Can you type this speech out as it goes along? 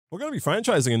We're going to be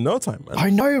franchising in no time, man. I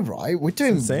know, right? We're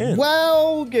doing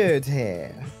well good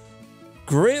here.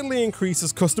 Greatly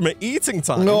increases customer eating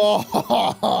time. No.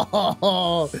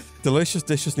 Delicious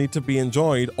dishes need to be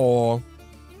enjoyed, or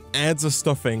adds a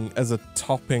stuffing as a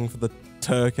topping for the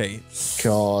turkey.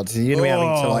 God, you're gonna be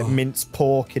having to like mince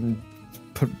pork and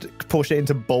portion it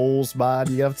into balls,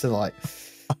 man. You have to like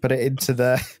put it into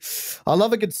the. I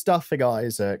love a good stuffing,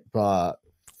 Isaac, but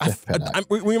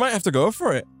we might have to go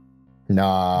for it.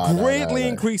 No. Greatly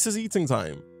increases eating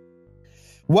time.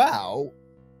 Well,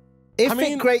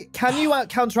 can you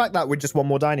counteract that with just one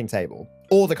more dining table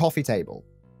or the coffee table?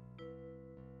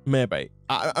 Maybe.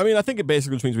 I mean, I think it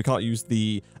basically just means we can't use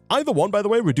either one. By the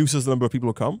way, reduces the number of people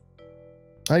who come.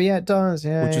 Oh yeah, it does.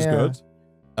 Yeah, which is good.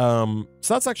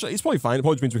 So that's actually, it's probably fine. It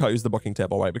probably means we can't use the booking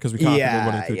table, right? Because we can't be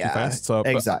running through too fast. So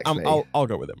exactly. I'll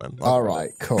go with it, man. All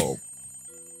right, cool.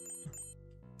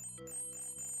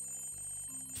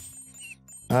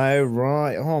 Oh,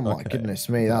 right. Oh, my goodness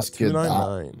me. That's good.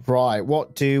 Right.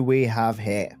 What do we have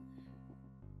here?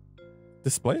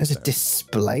 Display There's a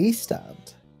display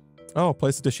stand. Oh,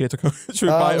 place a dish here to cook. Should we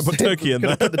buy a turkey in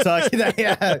there? Put the turkey there,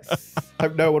 yeah.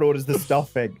 Hope no one orders the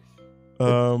stuffing.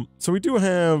 So we do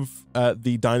have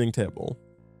the dining table.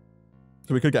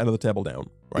 So we could get another table down,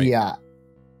 right? Yeah.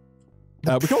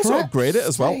 We can also upgrade it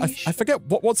as well. I forget,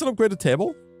 what's an upgraded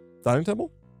table? Dining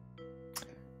table?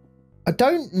 I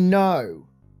don't know.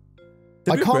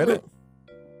 Did we upgrade it?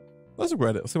 Let's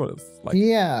upgrade it. Let's see what it's like.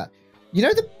 Yeah. You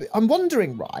know, I'm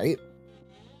wondering, right?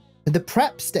 The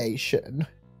prep station.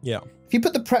 Yeah. If you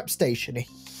put the prep station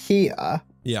here.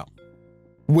 Yeah.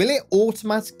 Will it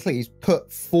automatically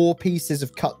put 4 pieces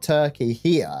of cut turkey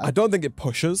here? I don't think it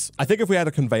pushes. I think if we had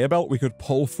a conveyor belt, we could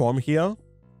pull from here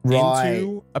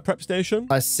into a prep station.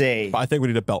 I see. But I think we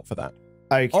need a belt for that.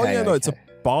 Okay. Oh, yeah, no, it's a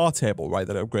bar table, right,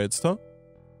 that it upgrades to.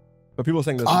 But people are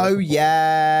saying there's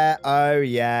yeah.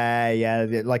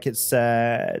 Like it's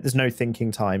there's no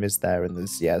thinking time, is there? And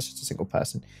there's it's just a single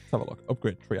person. Let's have a look.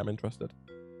 Upgrade tree, I'm interested.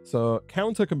 So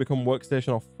counter can become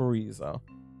workstation or freezer.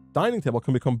 Dining table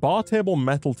can become bar table,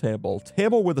 metal table,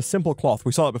 table with a simple cloth.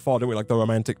 We saw that before, didn't we? Like the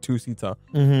romantic 2-seater.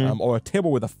 Or a table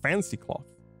with a fancy cloth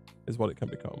is what it can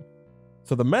become.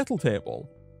 So the metal table,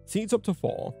 seats up to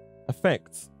 4,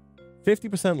 affects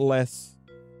 50% less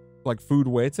like food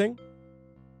waiting.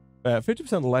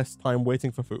 50% less time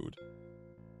waiting for food,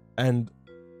 and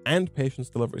patience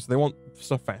delivery. So they want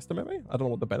stuff faster, maybe? I don't know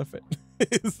what the benefit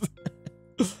is.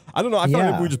 I don't know. I feel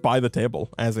like if we just buy the table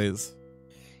as is.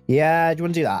 Yeah, do you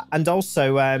want to do that? And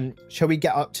also, shall we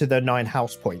get up to the 9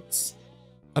 house points?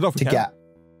 I don't know if we can.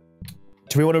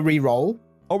 Do we want to re-roll?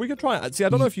 Oh, we could try it. See, I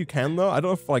don't know if you can, though. I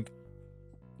don't know if, like...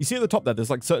 You see at the top there,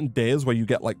 there's, like, certain days where you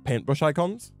get, like, paintbrush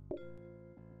icons.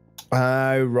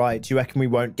 Oh, right. Do you reckon we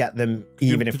won't get them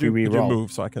even if we re-roll? Could you move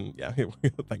so I can... Yeah,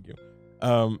 thank you.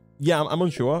 Yeah, I'm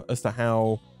unsure as to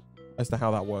how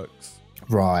that works.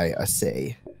 Right, I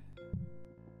see.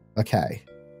 Okay.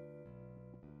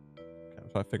 I'm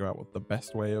trying to figure out what the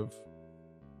best way of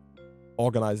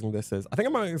organizing this is. I think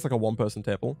I'm going to make this like a 1-person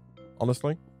table,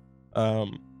 honestly.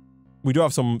 We do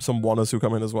have some oneers who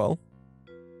come in as well.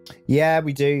 Yeah,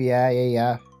 we do.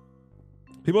 Yeah.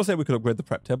 People say we could upgrade the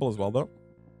prep table as well, though.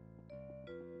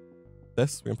 We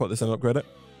can put this in and upgrade it.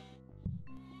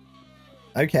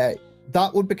 Okay.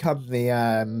 That would become the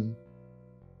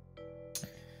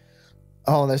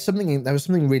oh, there was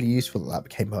something really useful that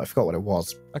became, but I forgot what it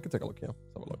was. I could take a look here.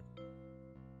 Let's have a look.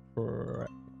 Prep.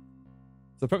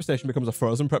 So the prep station becomes a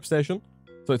frozen prep station.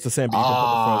 So it's the same, but you can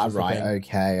put the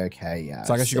frozen Okay, yeah.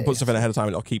 So I guess you can put stuff in ahead of time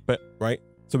and it'll keep it, right?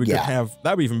 So we could have,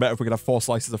 that'd be even better if we could have 4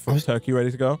 slices of fresh turkey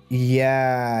ready to go.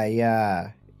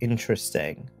 Yeah.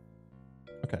 Interesting.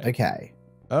 Okay.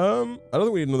 I don't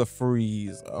think we need another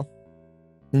freezer.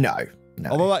 No.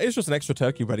 Although that is just an extra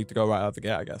turkey ready to go right out the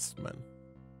gate, I guess, man.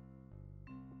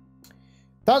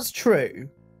 That's true.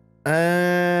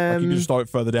 Like you can just store it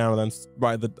further down and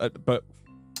then but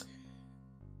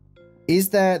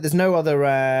there's no other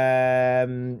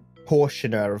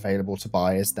portioner available to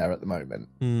buy, is there, at the moment?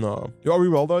 No. Do you want to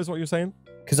re-roll those, what you're saying?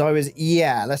 Because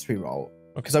let's re-roll.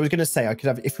 Because I was going to say, I could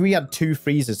have, if we had 2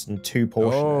 freezers and 2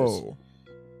 portioners.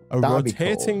 A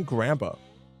rotating grabber.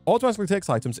 Automatically takes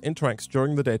items, interacts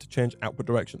during the day to change output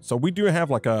direction. So we do have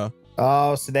like a...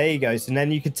 Oh, so there you go. So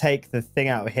then you could take the thing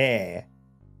out here.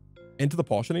 Into the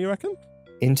portioner, you reckon?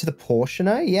 Into the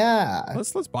portioner? Yeah.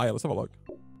 Let's buy it. Let's have a look.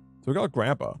 So we got a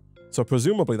grabber. So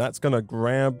presumably that's going to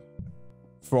grab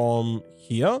from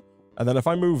here. And then if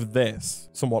I move this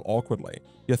somewhat awkwardly,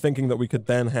 you're thinking that we could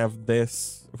then have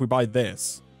this, if we buy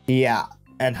this. Yeah.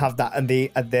 And have that at the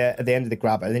end of the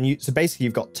grabber. And then so basically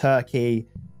you've got turkey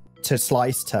to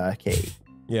slice turkey.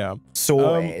 Yeah.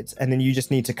 sorted, and then you just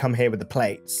need to come here with the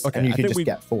plates, Okay, and you I can think just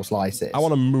get 4 slices. I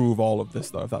want to move all of this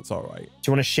though, if that's all right.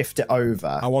 Do you want to shift it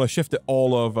over? I want to shift it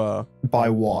all over by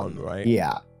one, right?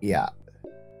 Yeah, yeah.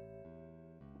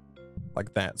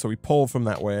 Like that. So we pull from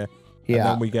that way, Yeah. and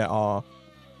then we get our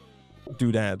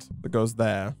doodad that goes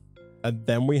there, and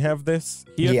then we have this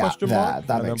here question mark,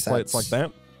 that and makes then plates sense. like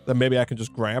that. Then maybe I can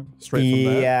just grab straight from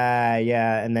there.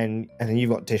 Yeah, and then you've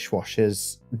got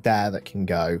dishwashers there that can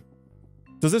go.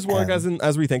 Does this work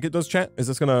as we think it does, chat? Is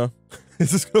this gonna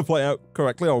play out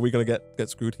correctly, or are we gonna get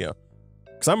screwed here?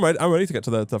 Because I'm ready to get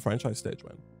to the franchise stage,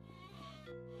 man.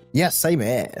 Yeah, same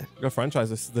here. We're gonna franchise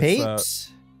this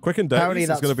Peeps. Quick and Dirty Apparently is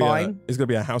gonna fine.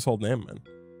 be a household name, man.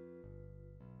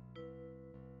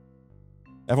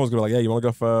 Everyone's gonna be like, yeah, you want to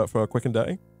go for a Quick and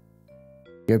Dirty?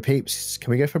 Yo, peeps,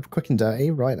 can we go for quick and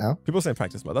dirty right now? People say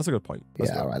practice mode. That's a good point.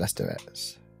 All right, let's do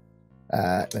it.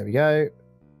 There we go.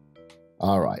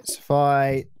 All right, so if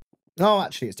I... Oh,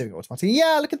 actually, it's doing it automatically.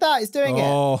 Yeah, look at that. It's doing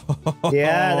it.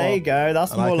 Yeah, there you go.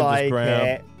 That's more like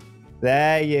it.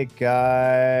 There you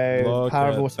go.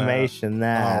 Power of automation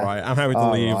there. All right, I'm happy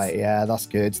to leave. All right, yeah, that's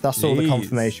good. That's all the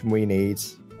confirmation we need.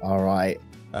 All right.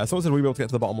 Someone said we'll be able to get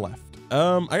to the bottom left.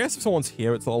 I guess if someone's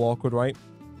here, it's a little awkward, right?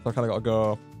 So I kind of got to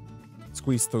go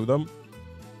squeeze through them.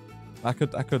 I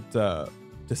could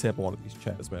disable one of these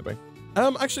chairs, maybe.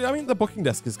 Actually, I mean, the booking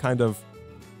desk is kind of...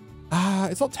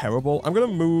 it's not terrible. I'm going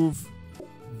to move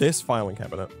this filing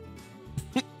cabinet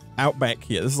out back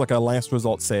here. This is like a last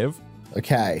resort save.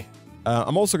 Okay.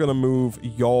 I'm also going to move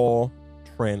your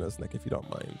trainers, Nick, if you don't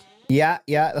mind. Yeah,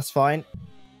 that's fine.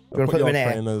 You want to put them in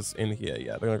trainers in here.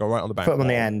 Yeah, they're going to go right on the back. Put them on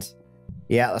the end.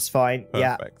 Yeah, that's fine.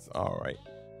 Perfect. Yeah. All right.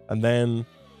 And then...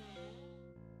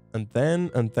 I'm gonna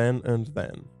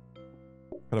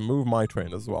move my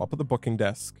trainers as well. I'll put the booking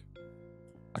desk.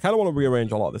 I kind of want to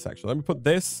rearrange a lot of this, actually. Let me put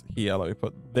this here. Let me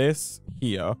put this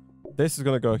here. This is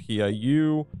gonna go here.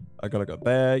 You are gonna go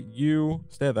there. You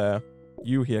stay there.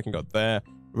 You here can go there.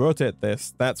 Rotate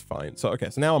this. That's fine. So, okay.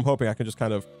 So now I'm hoping I can just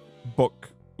kind of book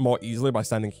more easily by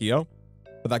standing here.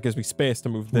 But that gives me space to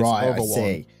move this over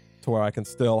one to where I can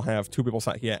still have 2 people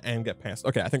sat here and get past.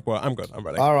 Okay, I think I'm good. I'm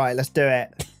ready. All right, let's do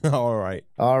it. All right.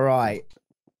 All right.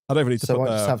 I don't even need to put I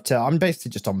just have to... I'm basically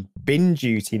just on bin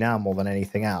duty now more than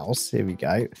anything else. Here we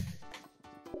go.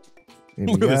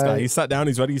 Look at this guy. He's sat down.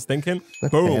 He's ready. He's thinking.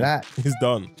 Boom. He's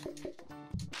done.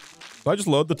 Do I just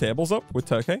load the tables up with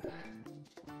turkey?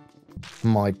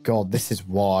 My God, this is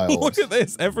wild. Look at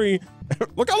this.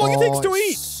 Look how long it takes to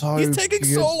eat. So He's taking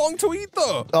so long to eat,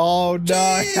 though. Oh,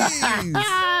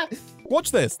 no.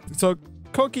 Watch this. So,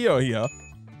 Kokio here.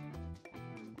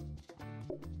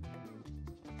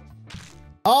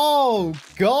 Oh,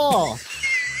 God.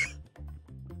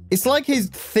 It's like he's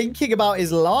thinking about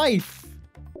his life.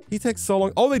 He takes so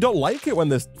long. Oh, they don't like it when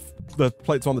the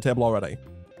plate's on the table already.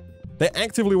 They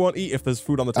actively won't eat if there's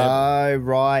food on the table. Oh,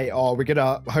 right. Oh, we're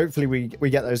gonna... Hopefully we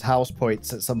get those house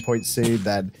points at some point soon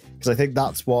then. Because I think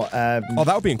that's what... that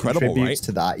would be incredible, contributes right?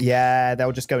 to that. Yeah,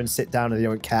 they'll just go and sit down and they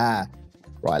don't care.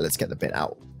 Right, let's get the bin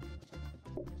out.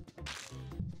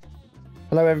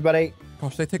 Hello, everybody.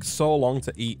 Gosh, they take so long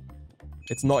to eat.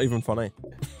 It's not even funny.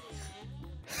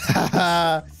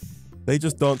 They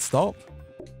just don't stop.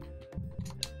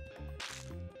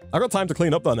 I got time to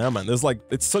clean up though now, man. There's like,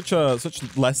 it's such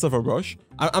less of a rush.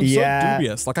 I'm so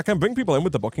dubious. Like I can bring people in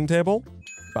with the booking table,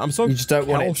 but I'm so you just don't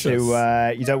cautious.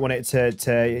 Want it to. You don't want it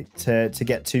to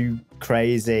get too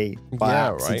crazy by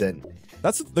accident. Right.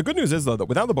 That's the good news is though that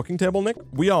without the booking table, Nick,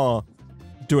 we are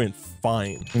doing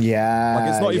fine. Yeah. Like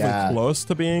it's not even close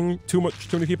to being too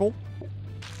many people.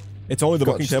 It's only the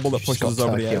booking table that pushes us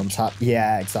over the edge. On tap.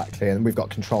 Yeah, exactly. And we've got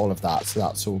control of that, so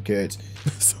that's all good.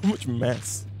 So much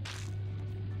mess.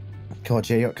 God,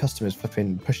 yeah, you got customers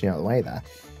flipping pushing out of the way there.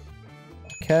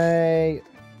 Okay.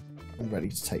 I'm ready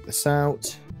to take this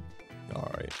out. All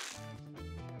right.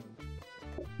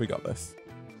 We got this.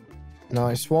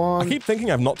 Nice one. I keep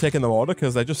thinking I've not taken their order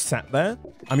because they just sat there.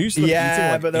 I'm used to them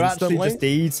eating like but they're instantly. actually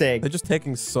just eating. They're just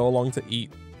taking so long to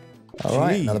eat. All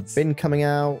right, another bin coming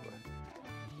out.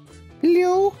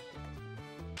 Hello.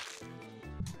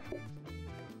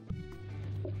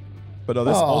 But no,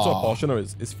 this auto portioner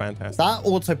is fantastic. That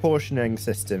auto portioning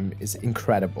system is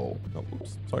incredible. Oh,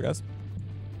 oops. Sorry, guys.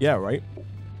 Yeah, right.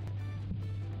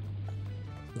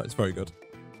 That's very good.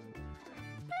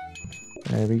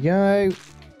 There we go.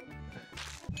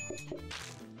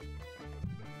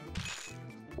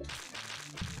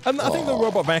 And I think the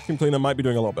robot vacuum cleaner might be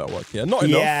doing a little bit of work here. Not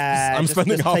enough. Yeah, I'm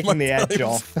spending half taking my the edge time.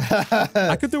 off.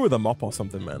 I could do with a mop or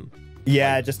something, man.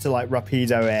 Yeah, like, just to like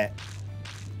rapido it.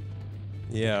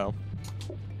 Yeah.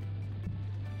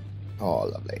 Oh,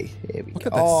 lovely. Here we Look go.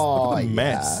 at this. Oh, Look at the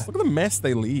mess. yeah. Look at the mess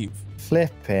they leave.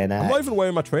 Flipping I'm not even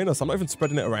wearing my trainers. I'm not even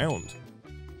spreading it around.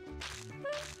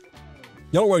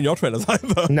 You're not wearing your trainers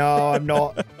either. No, I'm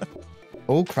not.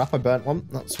 Oh, crap. I burnt one.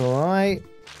 That's all right.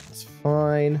 That's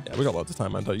fine. Yeah, we got lots of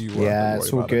time, man. Don't you yeah,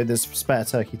 it's all good. There's spare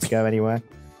turkey to go anywhere.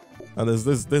 And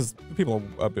there's people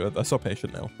are so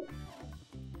patient now.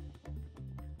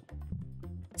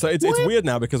 So it's weird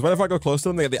now because whenever I go close to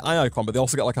them, they get the eye icon, but they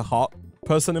also get like a heart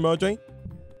person emoji.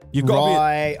 You've got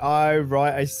right. Oh,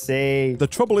 right. I see. The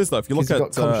trouble is though, if you look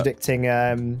at contradicting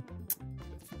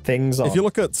things. If you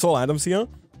look at Saul Adams here,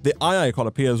 the eye icon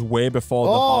appears way before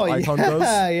the heart icon does.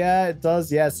 Yeah, it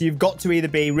does. Yeah, so you've got to either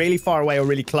be really far away or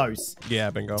really close. Yeah,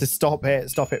 bingo. To stop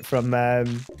it from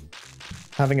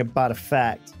having a bad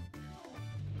effect.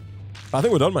 I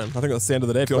think we're done, man. I think that's the end of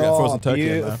the day. If you want to get frozen turkey in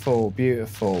there. Beautiful,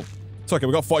 beautiful. It's okay.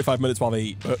 We've got 45 minutes while they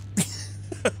eat, but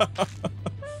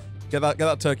get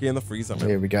that turkey in the freezer, man.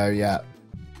 Here we go. Yeah.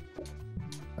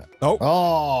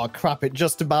 Oh, crap. It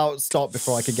just about stopped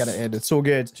before I could get it in. It's all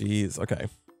good. Jeez. Okay.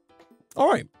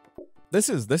 All right. This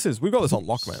is, we've got this on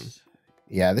lock, man.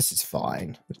 Yeah, this is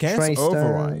fine. Gas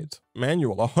override.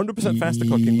 Manual. 100% faster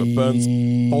cooking, but burns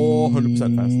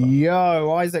 400% faster.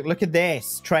 Yo, Isaac, look at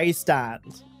this. Tray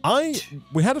stand.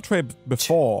 We had a tray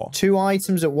before. 2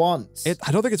 items at once.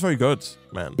 I don't think it's very good,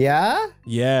 man. Yeah?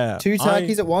 Yeah. 2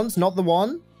 turkeys at once, not the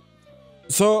one?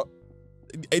 So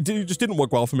it just didn't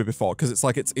work well for me before because it's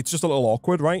like it's just a little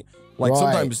awkward, right? Like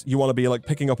sometimes you want to be like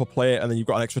picking up a plate and then you've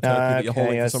got an extra turkey that you're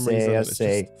holding for some reason.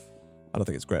 I don't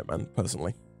think it's great, man,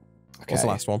 personally. Okay. What's the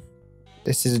last one?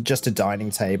 This is just a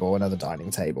dining table, another dining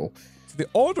table. So the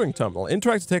ordering terminal,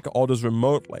 interact to take orders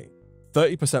remotely,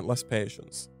 30% less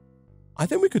patience. I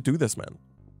think we could do this, man.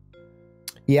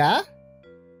 Yeah?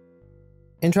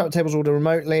 Interrupt tables order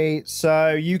remotely, so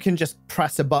you can just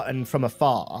press a button from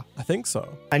afar. I think so.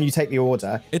 And you take the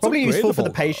order. It's probably useful for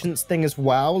the patience thing as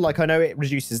well. Like, I know it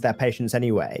reduces their patience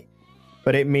anyway,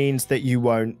 but it means that you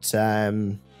won't...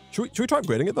 Should we try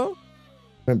upgrading it, though?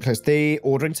 The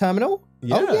ordering terminal?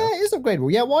 Yeah. Oh, yeah, it is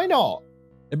upgradable. Yeah, why not?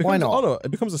 Why not? Oh, no, it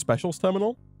becomes a specials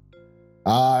terminal.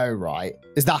 Oh, right.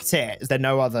 Is that it? Is there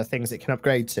no other things it can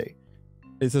upgrade to?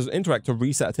 It says interact to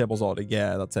reset a table's order.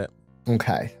 Yeah, that's it.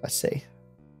 Okay, I see.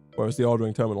 Whereas the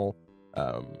ordering terminal,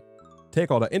 take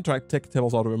order, interact, take a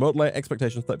table's order remotely,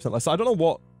 expectations 30% less. So I don't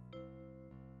know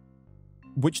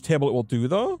which table it will do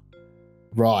though.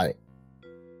 Right.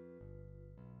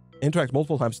 Interact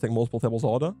multiple times to take multiple tables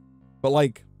order. But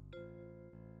like,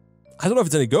 I don't know if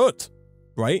it's any good,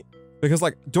 right? Because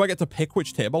like, do I get to pick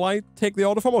which table I take the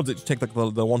order from, or does it just take like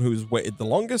the one who's waited the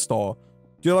longest, or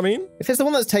do you know what I mean? If it's the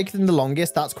one that's taken the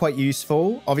longest, that's quite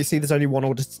useful. Obviously, there's only one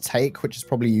order to take, which is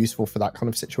probably useful for that kind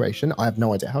of situation. I have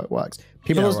no idea how it works.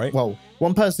 Well,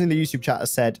 one person in the YouTube chat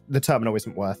has said the terminal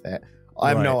isn't worth it. I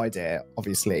have no idea,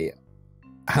 obviously,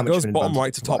 how much. It goes bottom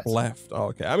right to top left. Oh,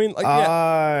 okay. I mean, like,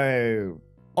 yeah.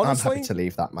 Honestly, I'm happy to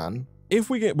leave that, man.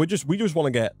 If we just want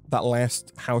to get that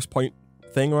last house point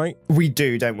thing, right? We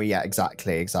do, don't we? Yeah,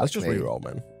 exactly. Let's just reroll,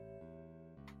 man.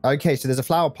 Okay, so there's a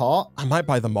flower pot. I might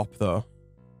buy the mop though.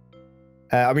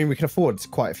 I mean, we can afford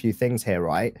quite a few things here,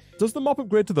 right? Does the mop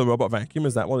upgrade to the robot vacuum?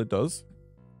 Is that what it does?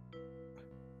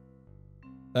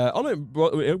 It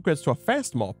upgrades to a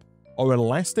fast mop or a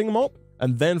lasting mop,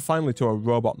 and then finally to a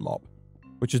robot mop,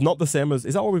 which is not the same as...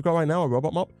 Is that what we've got right now, a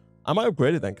robot mop? I might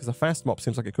upgrade it then, because a fast mop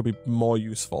seems like it could be more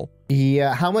useful.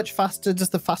 Yeah, how much faster does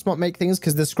the fast mop make things?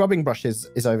 Because the scrubbing brush is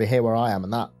over here where I am,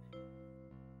 and that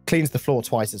cleans the floor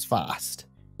twice as fast.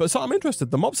 But so I'm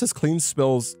interested. The mop says clean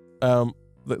spills...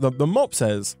 The mop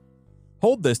says,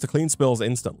 hold this to clean spills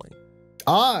instantly.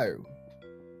 Oh.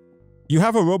 You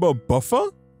have a robot buffer?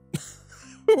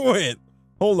 Wait,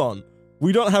 hold on.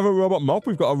 We don't have a robot mop,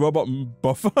 we've got a robot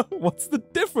buffer? What's the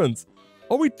difference?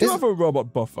 Oh, we do have a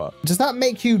robot buffer. Does that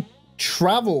make you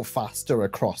travel faster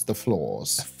across the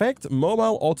floors? Effect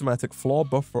mobile automatic floor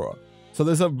bufferer. So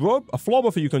there's a floor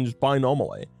buffer you can just buy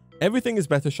normally. Everything is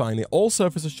better shiny, all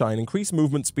surfaces shine, increase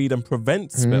movement speed, and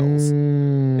prevent spills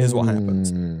is what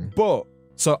happens. But,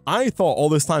 so I thought all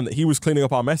this time that he was cleaning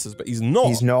up our messes, but he's not.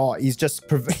 He's not. He's just,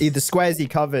 the squares he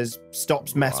covers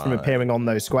stops mess from appearing on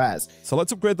those squares. So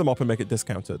let's upgrade the mop and make it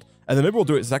discounted. And then maybe we'll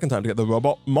do it a second time to get the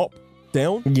robot mop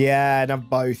down. Yeah, and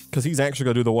have both. Because he's actually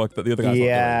going to do the work that the other guy's not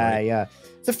doing, right? Yeah.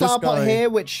 There's a flower pot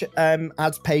here, which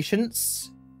adds patience.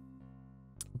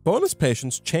 Bonus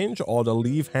patience, change order,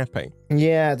 leave happy.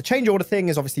 Yeah, the change order thing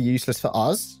is obviously useless for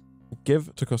us.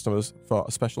 Give to customers for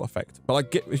a special effect. But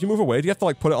like, if you move away, do you have to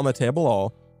like put it on their table,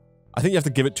 or I think you have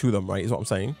to give it to them, right? Is what I'm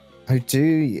saying. Oh, do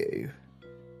you?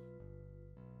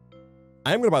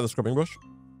 I am going to buy the scrubbing brush.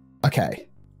 Okay.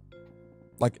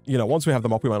 like, you know, once we have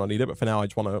them up, we might not need it, but for now, I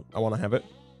want to have it.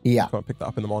 Yeah. Go and pick that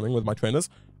up in the morning with my trainers.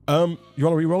 You want to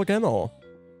reroll again, or?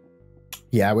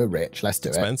 Yeah, we're rich. Let's do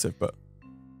it. Expensive, but.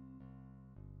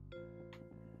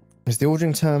 There's the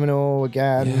ordering terminal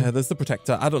again. Yeah, there's the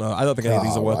protector. I don't know. I don't think any of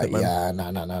these are worth it, man. Yeah,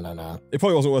 no. It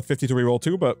probably wasn't worth 50 to reroll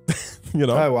too, but, you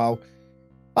know. Oh, well.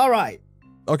 All right.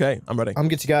 Okay, I'm ready. I'm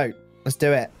good to go. Let's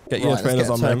do it. Get your trainers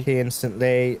on, man. Turkey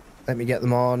instantly. Let me get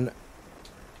them on.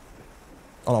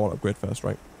 Oh, I want to upgrade first,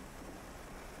 right?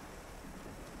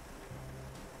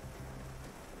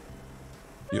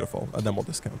 Beautiful. And then we'll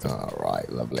discount it. All right,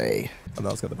 lovely. And now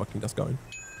let's get the booking desk going.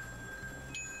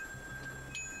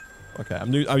 Okay,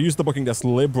 I used the booking desk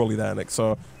liberally there, Nick,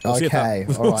 so we'll see if that,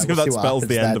 we'll see if that spells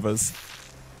the end of us.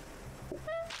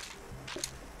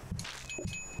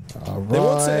 All right. They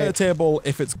won't sit at a table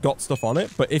if it's got stuff on it,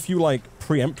 but if you, like,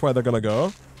 preempt where they're going to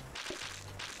go,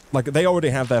 like, they already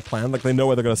have their plan. Like, they know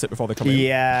where they're going to sit before they come in.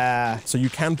 Yeah. So you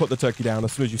can put the turkey down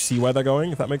as soon as you see where they're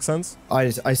going, if that makes sense. I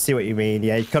see what you mean.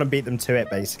 Yeah, you kind of beat them to it,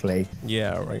 basically.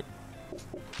 Yeah, right.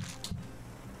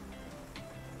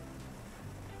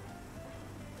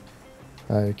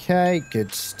 Okay,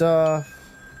 good stuff.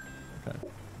 Okay.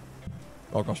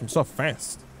 Oh gosh, I'm so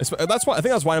fast. That's why I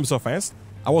think that's why I'm so fast.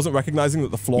 I wasn't recognizing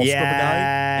that the floor scrubber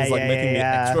guy is like making me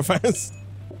extra fast.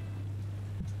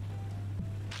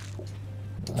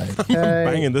 Okay. I'm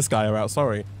banging this guy out.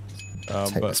 Sorry.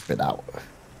 Take this bit out.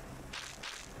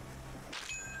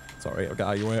 Sorry, I'll get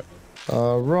out of your way.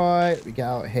 All right, we get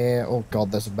out here. Oh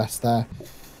god, there's a mess there.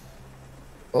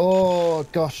 Oh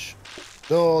gosh.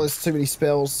 Oh, there's too many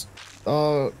spills.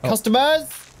 Oh, customers!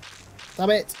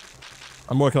 Damn it.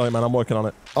 I'm working on it, man. I'm working on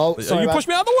it. Oh, sorry, you pushed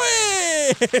me out of the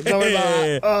way! Don't worry about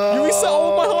it. You reset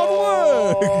all my hard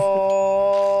work!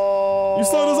 You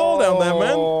slowed us all down there,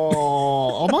 man.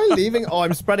 Am I leaving? Oh,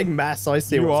 I'm spreading mess. I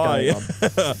see what's going on.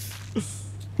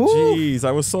 Jeez,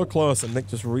 I was so close and Nick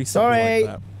just reset me like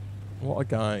that. What a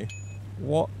guy.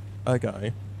 What a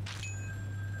guy.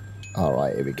 All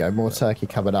right, here we go. More turkey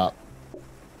coming up.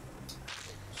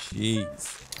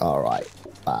 Jeez. All right,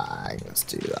 bang. Let's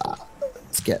do that.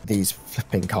 Let's get these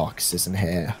flipping carcasses in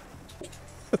here.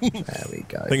 There we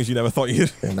go. Things you never thought you'd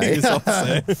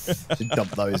say. Should dump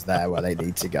those there where they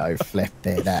need to go. Flip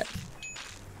their neck.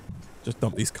 Just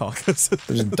dump these carcasses.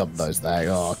 Just dump those there.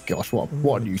 Oh gosh, what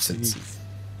a nuisance. Jeez.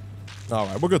 All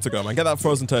right, we're good to go, man. Get that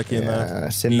frozen turkey in there.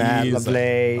 It's in there,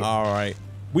 lovely. All right.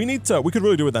 We could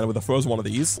really do it then with a frozen one of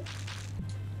these.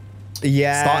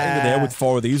 Yeah. Starting the day with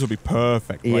 4 of these would be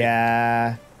perfect. Right?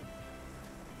 Yeah.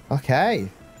 Okay.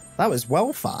 That was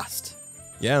well fast.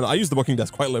 Yeah, and I used the booking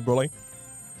desk quite liberally.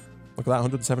 Look at that,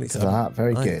 177. Look at that,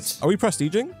 very good. Are we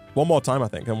prestiging? One more time, I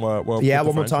think, and we're yeah,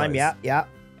 one more time. Yeah.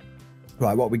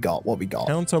 Right, what we got?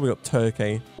 Counter, we got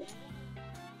turkey.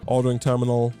 Ordering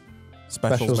terminal.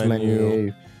 Specials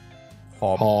menu.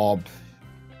 Hob.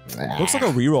 Looks like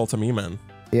a reroll to me, man.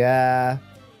 Yeah.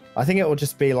 I think it will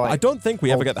just be like... I don't think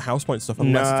we ever get the house point stuff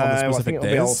unless it's on the specific I think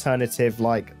it'll be alternative,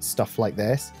 like, stuff like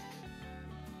this.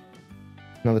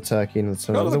 Another turkey,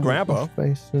 another grabber. Oh,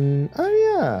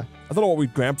 yeah. I don't know what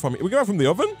we'd grab from it. We grab from the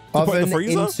oven? To put in the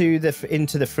freezer?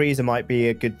 Into the freezer might be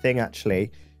a good thing,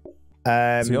 actually.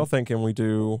 So you're thinking we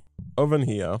do oven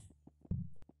here.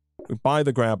 We buy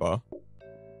the grabber.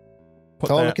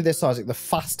 Look at this, Isaac. The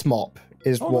fast mop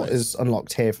is what is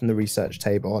unlocked here from the research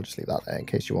table. I'll just leave that there in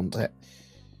case you want it.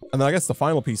 And then I guess the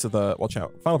final piece of the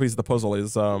final piece of the puzzle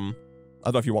is I don't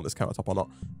know if you want this countertop or not,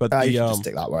 but you can just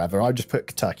stick that wherever. I'll just put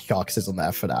turkey carcasses on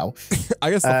there for now.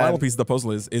 I guess the final piece of the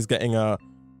puzzle is getting a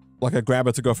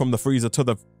grabber to go from the freezer to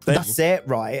the thing. That's it,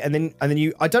 right? And then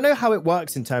you I don't know how it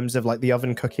works in terms of like the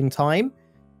oven cooking time.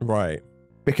 Right.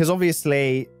 Because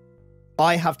obviously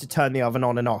I have to turn the oven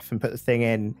on and off and put the thing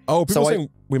in. Oh, people are saying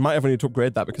we might ever need to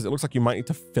upgrade that because it looks like you might need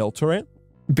to filter it.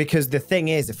 Because the thing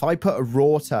is, if I put a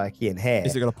raw turkey in here,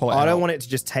 is it going to pull it I out? don't want it to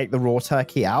just take the raw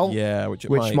turkey out. Yeah, which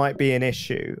might be an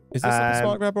issue. Is this a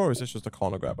smart grabber or is this just a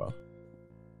corner grabber?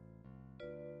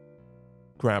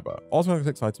 Grabber.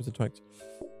 Automatically takes items to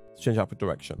change output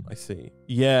direction. I see.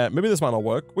 Yeah, maybe this might not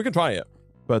work. We can try it.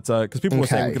 But because people were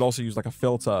saying we could also use like a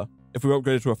filter. If we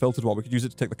upgraded to a filtered one, we could use it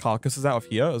to take the carcasses out of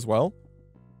here as well.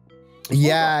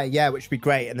 Yeah, which would be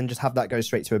great. And then just have that go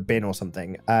straight to a bin or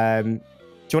something.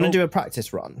 Do you want to do a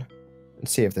practice run and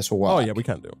see if this will work? Oh, yeah, we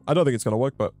can do. I don't think it's going to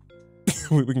work, but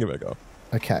we can give it a go.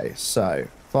 Okay, so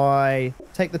if I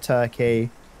take the turkey,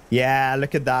 yeah,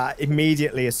 look at that.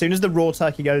 Immediately, as soon as the raw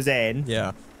turkey goes in,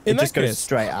 it just goes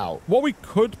straight out. What we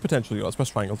could potentially do, let's press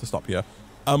triangle to stop here.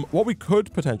 What we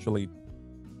could potentially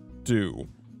do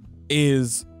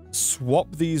is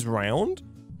swap these round.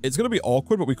 It's going to be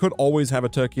awkward, but we could always have a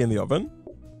turkey in the oven.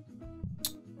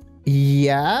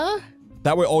 Yeah.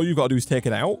 That way, all you got to do is take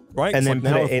it out, right? And then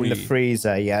put it in the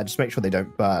freezer. Yeah, just make sure they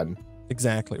don't burn.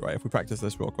 Exactly, right. If we practice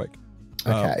this real quick.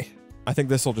 Okay. I think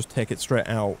this will just take it straight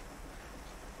out.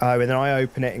 Oh, and then I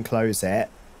open it and close it.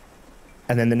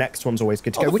 And then the next one's always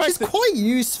good to go, which is quite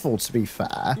useful, to be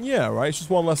fair. Yeah, right. It's just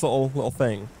one less little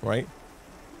thing, right?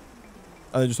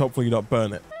 And then just hopefully you don't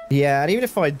burn it. Yeah, and even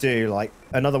if I do, like,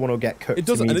 another one will get cooked. It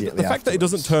doesn't. The fact that it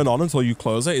doesn't turn on until you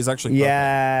close it is actually perfect,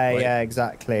 right? Yeah,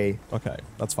 exactly. Okay,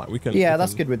 that's fine. We can. Yeah,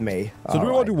 that's good with me. So do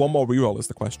we want to do one more reroll? Is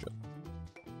the question.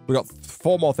 We got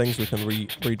 4 more things we can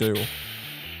redo.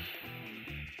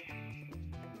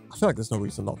 I feel like there's no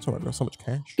reason not to. Right? We have so much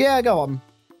cash. Yeah, go on.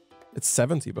 It's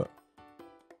 70, but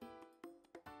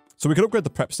so we could upgrade the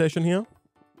prep station here.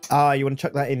 You want to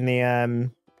chuck that in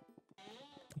the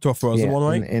to a frozen one,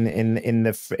 right? In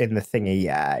the thingy,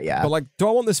 yeah. But like, do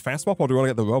I want this fast mop or do I want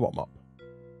to get the robot mop?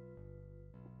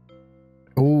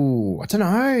 Ooh, I don't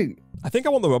know. I think I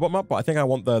want the robot mop, but I think I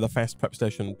want the fast prep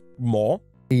station more.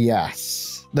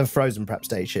 Yes, the frozen prep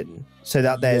station, so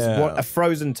that there's a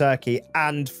frozen turkey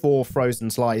and 4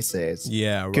 frozen slices.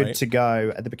 Yeah, right. Good to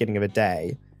go at the beginning of a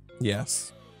day.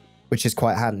 Yes, which is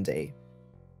quite handy.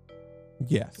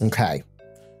 Yes. Okay.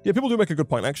 Yeah, people do make a good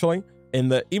point actually. In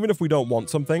that, even if we don't want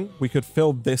something, we could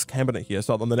fill this cabinet here.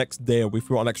 So that on the next day, if we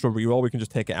want an extra reroll, we can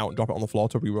just take it out and drop it on the floor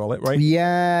to reroll it, right?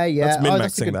 Yeah.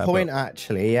 That's a good there, point,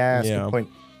 actually. Yeah, that's a good point.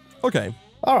 Okay.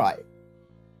 All right.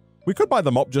 We could buy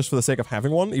the mop just for the sake of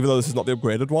having one, even though this is not the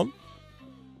upgraded one.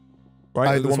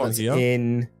 Right? Oh, the one that's here.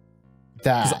 In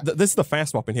that. This is the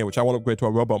fast mop in here, which I want to upgrade to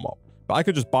a robo mop. But I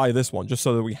could just buy this one just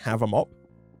so that we have a mop.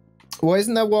 Well,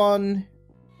 isn't there one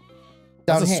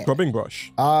down That's a here? scrubbing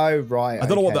brush. Oh, right. I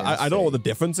don't know what I don't know what the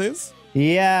difference is.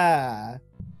 Yeah.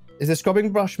 Is the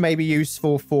scrubbing brush maybe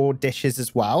useful for dishes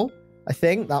as well? I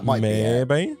think that might be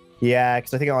it. Yeah,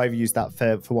 because I think I've used that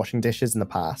for washing dishes in the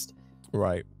past.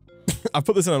 Right. I've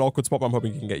put this in an awkward spot, but I'm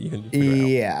hoping you can figure it out.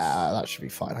 Yeah, that should be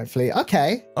fine, hopefully.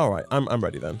 Okay. All right, I'm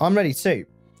ready then. I'm ready too.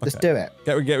 Let's do it.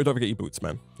 Don't forget your boots,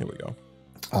 man. Here we go.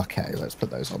 Okay, let's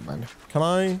put those on, man. Can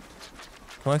I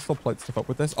still plate stuff up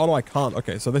with this? Oh no, I can't.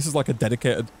 Okay, so this is like a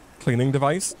dedicated cleaning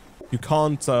device. You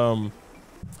can't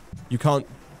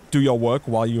do your work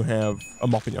while you have a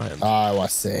mop in your hand. Oh, I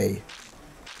see.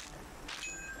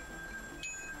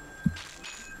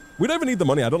 We don't even need the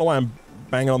money. I don't know why I'm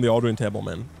banging on the ordering table,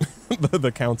 man.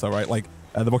 the counter, right? Like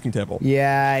the booking table.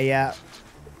 Yeah.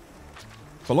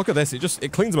 But look at this.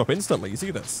 It cleans them up instantly. You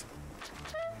see this?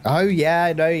 Oh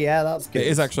yeah, no, yeah, that's good. It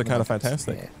is actually kind of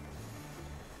fantastic.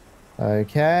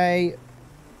 Okay.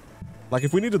 Like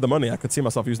if we needed the money, I could see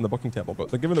myself using the booking table.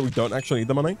 But given that we don't actually need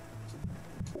the money,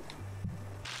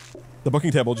 the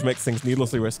booking table just makes things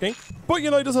needlessly risky. But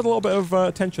you know, it does have a little bit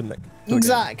of tension, Nick.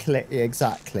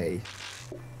 Exactly.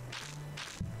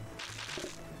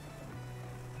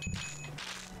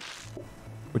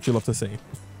 Which you love to see.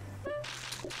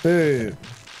 Boom.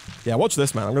 Yeah, watch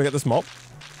this, man. I'm gonna get this mop.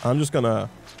 I'm just gonna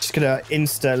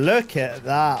insta look at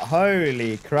that.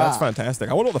 Holy crap. That's fantastic.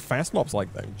 I wonder what the fast mop's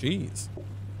like then. Jeez.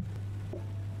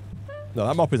 No,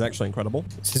 that mop is actually incredible.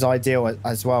 This is ideal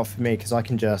as well for me because I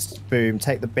can just boom,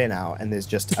 take the bin out and it's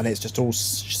just all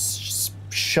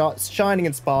shining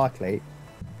and sparkly.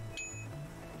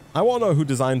 I want to know who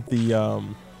designed the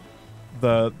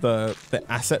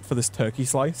asset for this turkey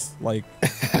slice. Like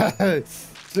it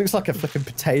looks like a flipping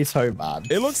potato, man.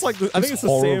 It looks like I think it's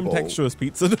the same texture as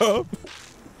pizza dough.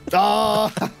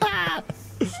 Oh.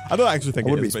 I don't actually think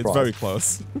it is, but it's very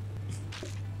close.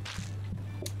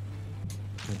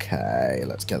 Okay,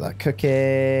 let's get that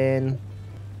cooking.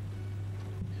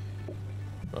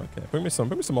 Okay, bring me some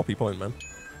more people in, man.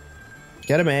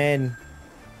 Get them in.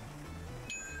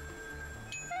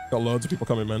 Got loads of people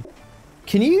coming, man.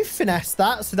 Can you finesse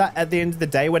that so that at the end of the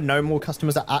day, when no more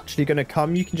customers are actually going to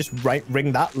come, you can just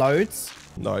ring that loads?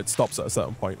 No, it stops at a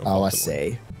certain point. Oh, I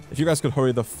see. If you guys could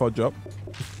hurry the fudge up,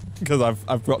 because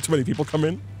I've got too many people come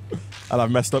in, and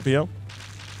I've messed up here.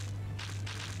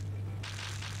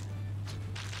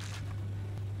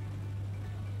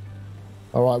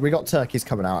 All right, we got turkeys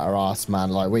coming out our ass, man.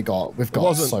 Like we've got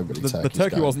so many turkeys. The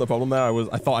turkey wasn't the problem there.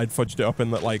 I thought I'd fudged it up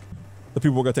in that like the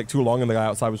people were gonna take too long and the guy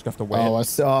outside was gonna have to wait. Oh,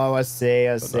 I see.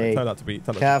 No, it turned out to be.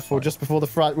 Careful, just before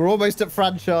the we're almost at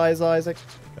franchise, Isaac.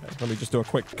 Okay, let me just do a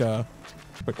quick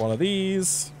one of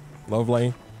these.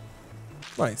 Lovely,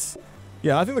 nice.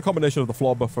 Yeah, I think the combination of the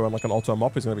floor buffer and like an auto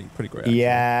mop is gonna be pretty great. Actually.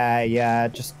 Yeah,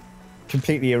 just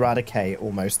completely eradicate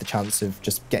almost the chance of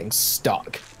just getting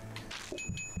stuck.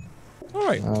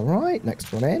 All right,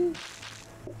 next one in.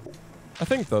 I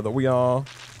think though that we are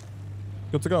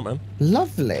good to go, man.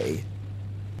 Lovely.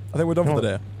 I think we're done for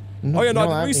the day. Oh yeah, no,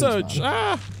 I did research.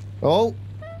 Oh,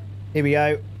 here we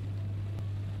go.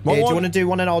 Do you want to do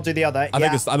one and I'll do the other? I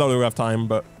think I don't know if we have time,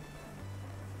 but...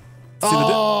 See,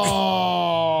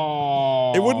 oh!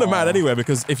 It wouldn't have mattered anyway,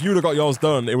 because if you'd have got yours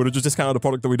done, it would have just discounted a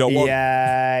product that we don't want.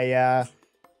 Yeah.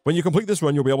 When you complete this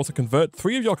run, you'll be able to convert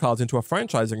 3 of your cards into a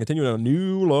franchise and continue in a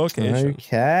new location.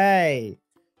 Okay.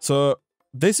 So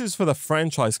this is for the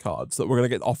franchise cards that we're going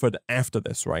to get offered after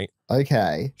this, right?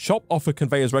 Okay. Shop offer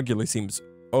conveyors regularly seems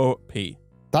OP.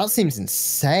 That seems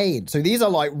insane. So these are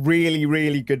like really,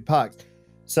 really good perks.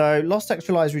 So lost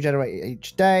extra lives regenerate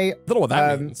each day. I don't know what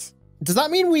that means. Does that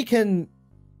mean we can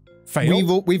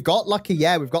fail? We've got like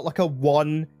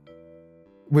one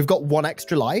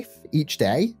extra life each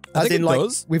day. I think it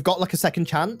does. We've got like a second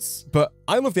chance. But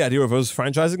I love the idea of us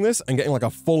franchising this and getting like a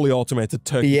fully automated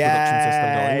turkey production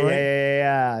system going, right?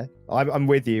 Yeah. I'm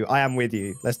with you. I am with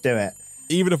you. Let's do it.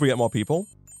 Even if we get more people.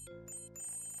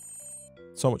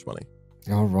 So much money.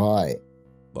 All right.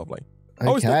 Lovely. Okay.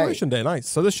 Oh, it's Decoration Day. Nice.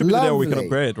 So this should be the day where we can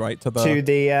upgrade, right? To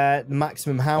the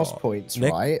maximum house points,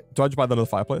 Nick, right? Do I just buy another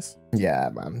fireplace?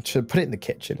 Yeah, man. Should put it in the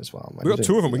kitchen as well, man. We got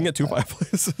 2 of them. We can get 2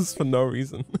 fireplaces for no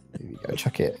reason. Here we go.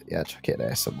 Chuck it. Yeah, chuck it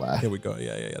there somewhere. Here we go.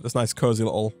 Yeah. This nice cozy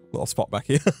little spot back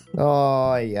here.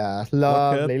 Oh, yeah.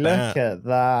 Lovely. Look at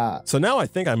that. So now I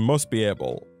think I must be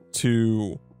able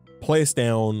to place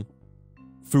down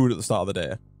food at the start of the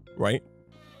day, right?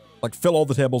 Like fill all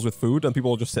the tables with food and people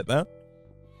will just sit there.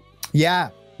 Yeah.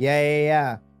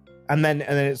 And then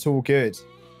it's all good.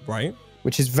 Right.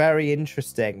 Which is very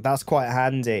interesting. That's quite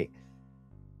handy.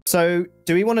 So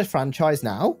do we want to franchise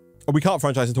now? We can't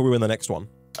franchise until we win the next one.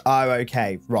 Oh,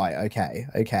 okay. Right. Okay.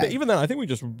 But even then, I think we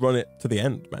just run it to the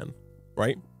end, man.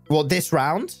 Right? Well, this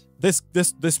round? This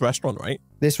restaurant, right?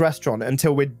 This restaurant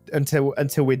until we're dead.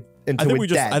 I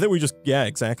think we just yeah,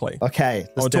 exactly. Okay.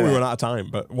 Until we run out of time,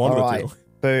 but one or two.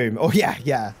 Boom. Oh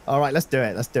yeah. All right, let's do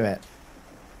it.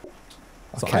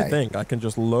 So I think I can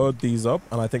just load these up,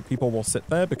 and I think people will sit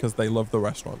there because they love the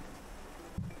restaurant.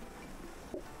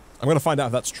 I'm going to find out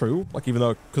if that's true, like even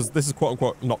though, because this is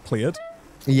quote-unquote not cleared.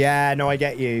 Yeah, no, I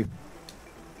get you.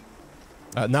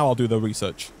 Now I'll do the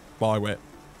research while I wait.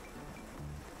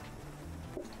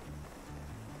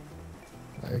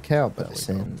 Okay, I'll put this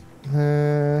in.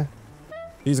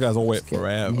 These guys will wait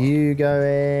forever. You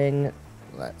going.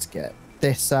 Let's get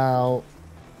this out.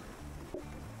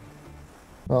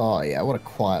 Oh yeah, what a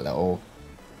quiet little.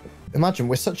 Imagine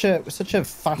we're such a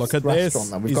fast restaurant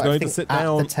that we've got everything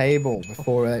at the table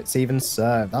before it's even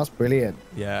served. That's brilliant.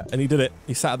 Yeah, and he did it.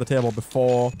 He sat at the table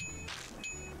before.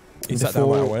 He sat down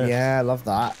right away. Yeah, I love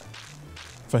that.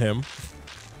 For him.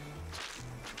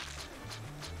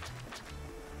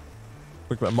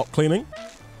 Quick bit of mop cleaning.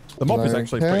 The mop is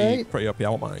actually pretty up here. I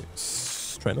want my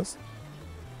trainers.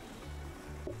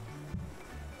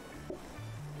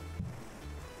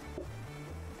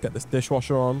 Get this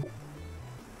dishwasher on.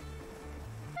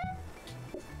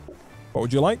 What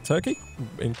would you like? Turkey?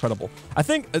 Incredible. I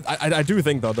think, I do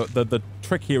think though, the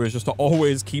trick here is just to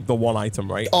always keep the one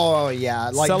item, right? Oh yeah,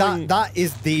 like that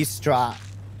is the strat.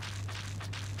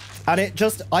 And it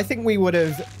just, I think we would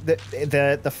have,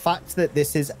 the fact that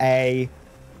this is a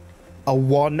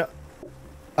low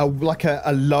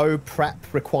prep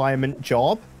requirement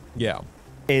job. Yeah.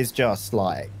 Is just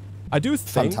like, I do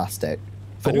think fantastic.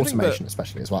 For automation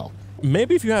especially as well.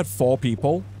 Maybe if you had 4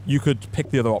 people, you could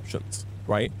pick the other options,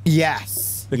 right?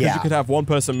 Yes. Because you could have one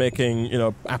person making,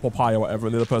 apple pie or whatever,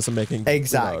 and the other person making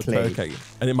turkey,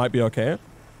 and it might be okay.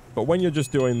 But when you're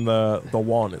just doing the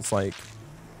one, it's like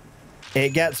it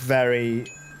gets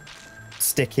very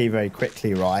sticky very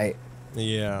quickly, right?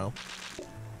 Yeah.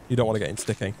 You don't want to get in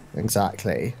sticky.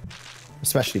 Exactly.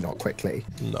 Especially not quickly.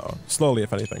 No. Slowly,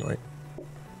 if anything, right?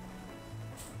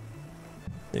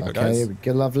 There you go, guys. We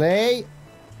go, lovely.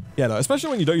 Yeah, no, especially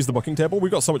when you don't use the booking table,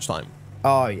 we've got so much time.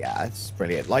 Oh, yeah, it's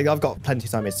brilliant. Like, I've got plenty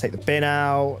of time here to take the bin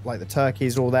out. Like, the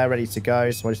turkey's all there ready to go,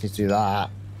 so I just need to do that.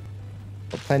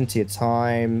 Got plenty of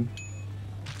time.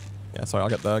 Yeah, sorry, I'll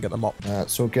get the mop.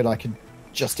 It's all good. I can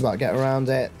just about get around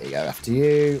it. There you go, after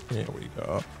you. Here we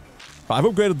go. But I've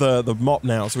upgraded the mop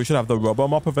now, so we should have the robo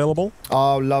mop available.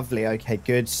 Oh, lovely. Okay,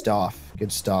 good stuff.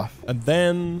 Good stuff. And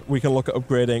then we can look at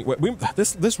upgrading.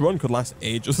 This run could last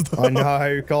ages, though. I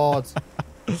know, God.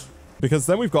 Because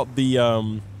then we've got the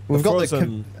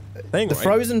frozen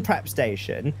frozen prep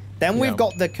station. Then we've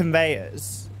got the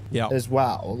conveyors as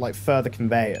well, like further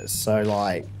conveyors. So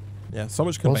like, yeah, so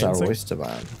much conveyors. What's our oyster,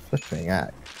 man? Flipping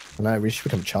out. I know, we should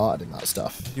become chartered in that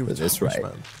stuff at this rate.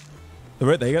 Man. The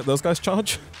rate they get, those guys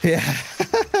charge? Yeah.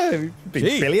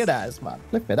 Big billionaires, man.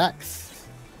 Flipping out.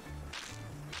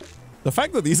 The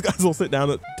fact that these guys all sit down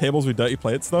at tables with dirty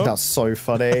plates, though. That's so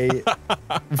funny.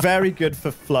 Very good for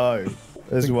flow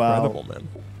as well. Incredible, man.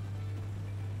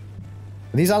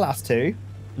 Are these our last two?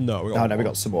 No, we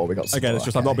got some more. We got some Again, more. it's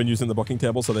just I've not been using the booking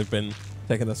table, so they've been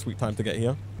taking their sweet time to get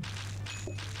here.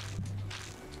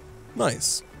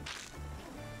 Nice.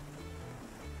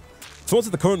 So what's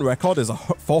the current record is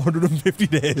 450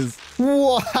 days.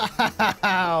 Wow.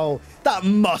 That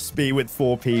must be with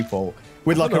 4 people.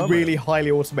 With like a really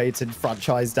highly automated,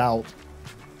 franchised out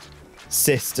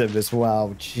system as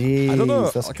well. Jeez, I don't know.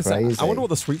 That's crazy. I wonder what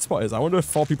the sweet spot is. I wonder if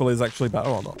 4 people is actually better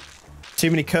or not. Too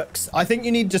many cooks. I think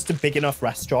you need just a big enough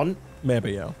restaurant.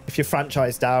 Maybe, yeah. If you're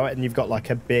franchised out and you've got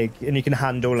like a big, and you can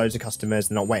handle loads of customers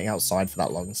and not waiting outside for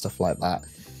that long and stuff like that.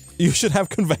 You should have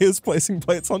conveyors placing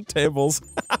plates on tables.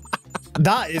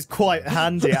 That is quite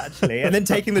handy, actually. And then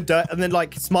taking the dirt, and then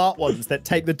like smart ones that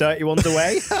take the dirty ones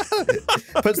away.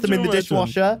 Puts them in the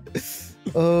dishwasher.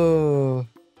 Oh.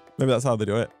 Maybe that's how they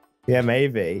do it. Yeah,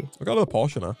 maybe. We got another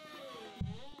portioner.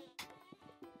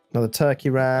 Another turkey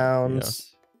round. Yeah.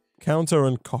 Counter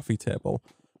and coffee table.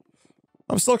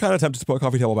 I'm still kind of tempted to put a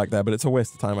coffee table back there, but it's a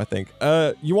waste of time, I think.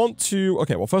 You want to...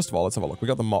 Okay, well, first of all, let's have a look. We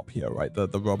got the mop here, right? The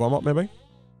robot mop, maybe?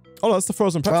 Oh, no, that's the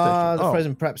frozen prep station. The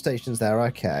frozen prep station's there.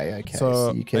 Okay, okay.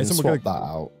 So you can swap that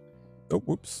out. Oh,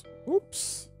 whoops.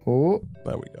 Whoops. Oh.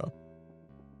 There we go.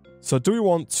 So do we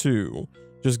want to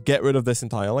just get rid of this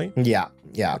entirely? Yeah,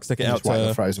 yeah. Like, stick it out to...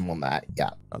 the frozen one there, yeah.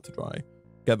 Out to dry.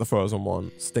 Get the frozen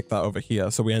one, stick that over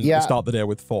here. So we start the day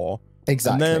with 4.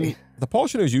 Exactly. And then the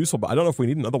portion is useful, but I don't know if we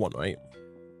need another one, right?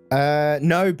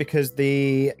 No, because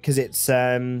it's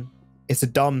a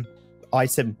dumb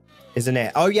item, isn't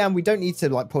it? Oh yeah, and we don't need to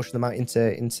like portion them out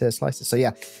into slices. So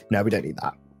yeah, no, we don't need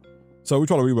that. So we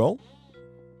try to re-roll?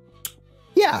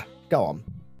 Yeah, go on.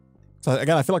 So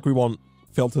again, I feel like we want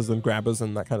filters and grabbers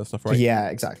and that kind of stuff, right? Yeah,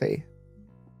 exactly.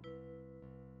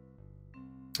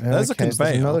 There's a conveyor. So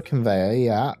there's another conveyor,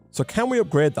 yeah. So can we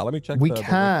upgrade that? Let me check. We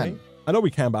can. I know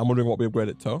we can, but I'm wondering what we upgrade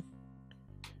it to.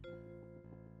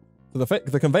 So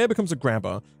the conveyor becomes a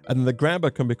grabber, and then the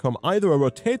grabber can become either a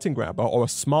rotating grabber or a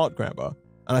smart grabber.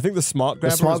 And I think the smart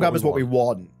grabber is what we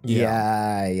want.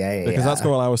 Yeah. Because that's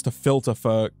going to allow us to filter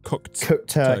for cooked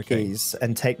turkeys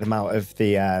and take them out of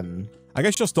the... I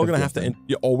guess you're still going to have to...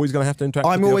 You're always going to have to interact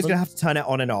I'm always going to have to turn it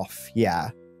on and off.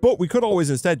 Yeah. But we could always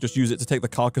instead just use it to take the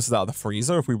carcasses out of the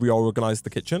freezer if we reorganized the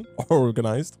kitchen. Or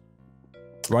organized.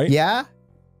 Right? Yeah.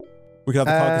 We could have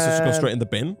the carcasses just go straight in the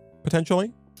bin,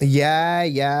 potentially.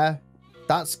 Yeah.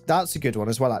 That's a good one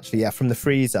as well, actually. Yeah, from the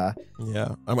freezer.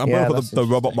 Yeah. I'm going to put the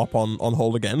robot mop on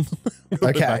hold again.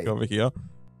 Okay. Back over here.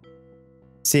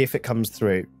 See if it comes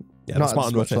through. Yeah, the smart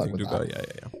and rotating do go. Yeah.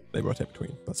 They rotate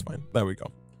between. That's fine. There we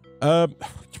go. A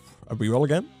reroll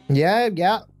again?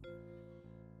 Yeah.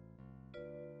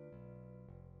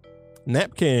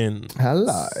 Napkin.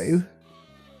 Hello.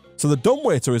 So the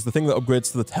dumbwaiter is the thing that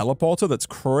upgrades to the teleporter that's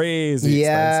crazy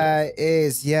expensive. It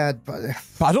is. Yeah. But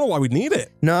I don't know why we'd need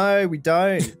it. No, we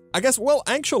don't. I guess, well,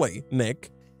 actually,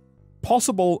 Nick,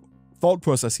 possible thought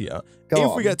process here.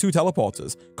 If we get 2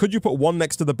 teleporters, could you put one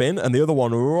next to the bin and the other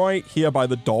one right here by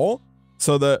the door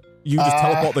so that you just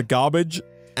teleport the garbage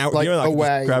out here and I can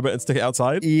just grab it and stick it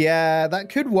outside? Yeah, that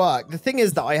could work. The thing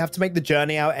is that I have to make the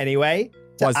journey out anyway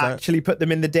to actually put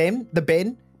them in the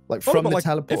bin. Like from the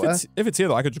teleporter. If it's here,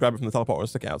 though, I could just grab it from the teleporter and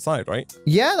stick it outside, right?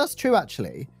 Yeah, that's true,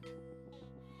 actually.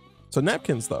 So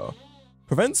napkins, though,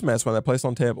 prevents mess when they're placed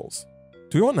on tables.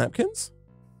 Do we want napkins?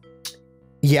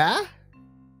 Yeah.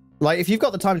 Like, if you've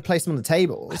got the time to place them on the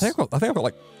tables. I think I've got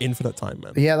like infinite time,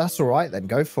 man. Yeah, that's all right then.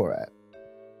 Go for it.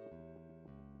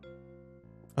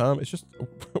 It's just...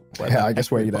 yeah, I guess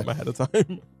where you know. Ahead of time.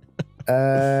 Do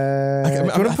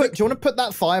you want to put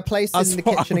that fireplace in the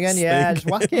kitchen again? Yeah, just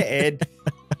whack it in.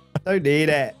 Don't need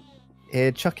it.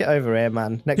 Here, chuck it over here,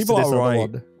 man. Next to this other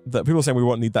one. People are saying we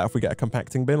won't need that if we get a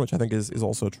compacting bin, which I think is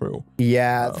also true.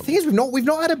 Yeah, the thing is, we've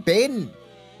not had a bin.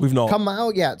 We've not come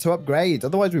out yet to upgrade.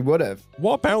 Otherwise, we would have.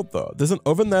 What about though? There's an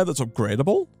oven there that's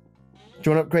upgradable.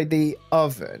 Do you want to upgrade the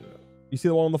oven? You see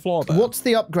the one on the floor there? What's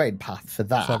the upgrade path for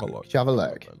that? Let's have a look. Have a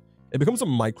look. It becomes a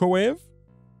microwave.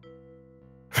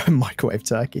 Microwave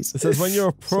turkeys. It says when you're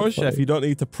a pro chef, you don't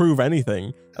need to prove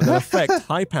anything. And then effect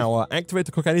high power, activate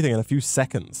to cook anything in a few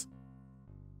seconds.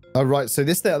 Oh, right. So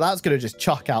that's going to just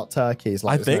chuck out turkeys.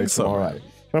 Like I think so. All right. You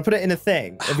want to put it in a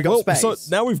thing? Have we got space? So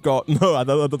now we've got... No, I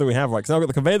don't think we have, right? So now we've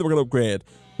got the conveyor that we're going to upgrade.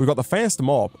 We've got the fast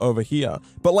mop over here.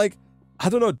 But like, I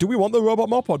don't know. Do we want the robot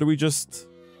mop or do we just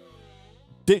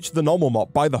ditch the normal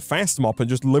mop, buy the fast mop and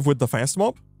just live with the fast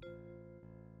mop?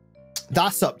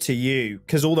 That's up to you,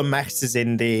 because all the mess is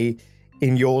in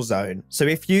your zone. So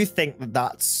if you think that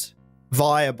that's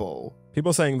viable, people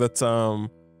are saying that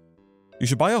you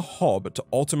should buy a hob to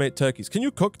automate turkeys. Can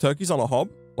you cook turkeys on a hob,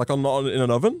 like in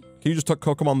an oven? Can you just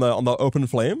cook them on the open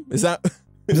flame? Is that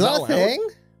Is that a thing?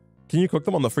 Can you cook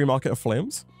them on the free market of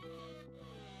flames?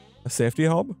 A safety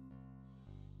hob?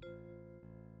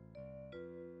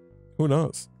 Who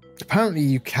knows? Apparently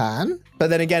you can,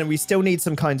 but then again, we still need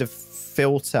some kind of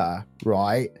filter,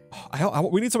 right?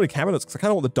 We need so many cabinets because I kind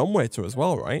of want the dumbwaiter as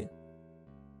well, right?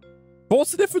 But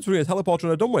what's the difference between a teleporter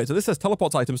and a dumbwaiter? This says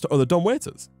teleports items to other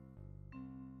dumbwaiters.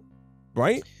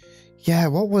 Right? Yeah,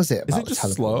 what was it? Is it just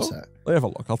slow? Let me have a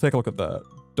look. I'll take a look at the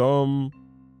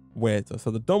dumbwaiter. So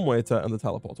the dumbwaiter and the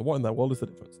teleporter. What in the world is the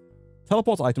difference?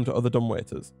 Teleports item to other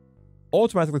dumbwaiters.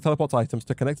 Automatically teleports items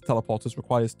to connected teleporters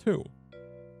requires 2.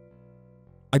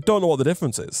 I don't know what the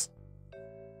difference is.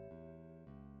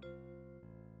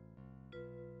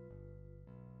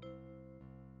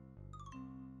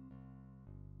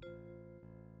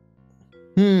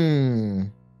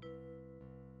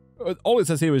 All it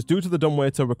says here is due to how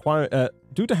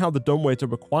the dumbwaiter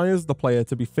requires the player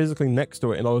to be physically next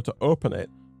to it in order to open it,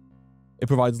 it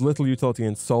provides little utility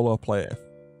in solo play.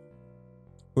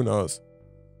 Who knows?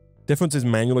 Difference is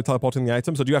manually teleporting the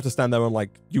item, so do you have to stand there and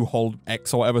like you hold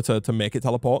X or whatever to make it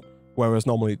teleport, whereas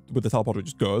normally with the teleporter it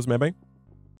just goes, maybe?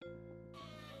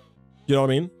 You know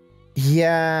what I mean?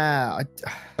 Yeah.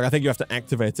 I think you have to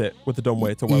activate it with the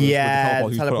dumbwaiter. Yeah,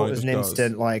 the teleport is an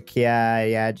instant, like,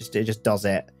 it just does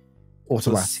it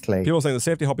automatically. People are saying the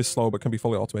safety hob is slow but can be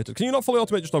fully automated. Can you not fully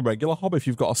automate just a regular hob if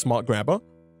you've got a smart grabber?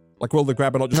 Like, will the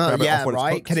grabber not just grab it off when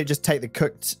it's cooked? Can it just take the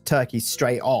cooked turkey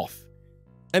straight off?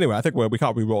 Anyway, I think we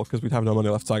can't re-roll because we'd have no money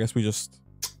left, so I guess we just...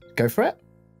 Go for it?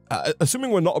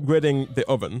 Assuming we're not upgrading the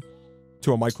oven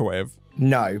to a microwave.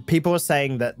 No, people are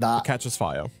saying that it catches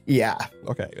fire. Yeah.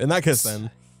 Okay, in that case then,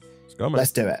 let's go, man.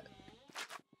 Let's do it.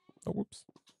 Oh, whoops.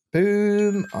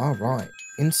 Boom. All right.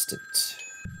 Instant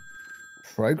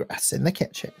progress in the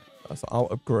kitchen. So I'll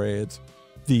upgrade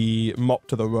the mop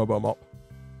to the robo mop.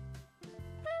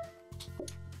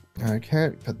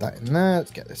 Okay, put that in there.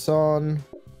 Let's get this on.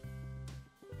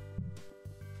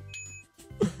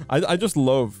 I just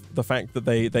love the fact that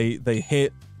they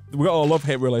hate. We got a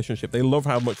love-hate relationship. They love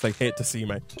how much they hate to see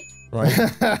me, right?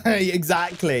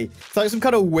 Exactly. It's like some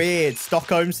kind of weird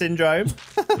Stockholm syndrome.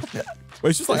 Well,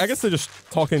 it's just like, I guess they're just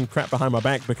talking crap behind my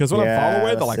back because when I'm far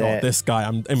away, they're like, "Oh, this guy,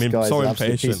 I'm so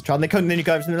impatient." And then you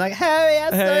go over to them like, "Hey, I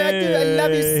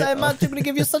love you so much. I'm gonna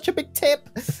give you such a big tip."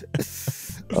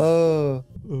 Oh.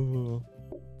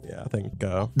 Yeah, I think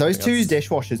those two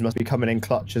dishwashers must be coming in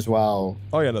clutch as well.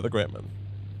 Oh yeah, no, they're great, man.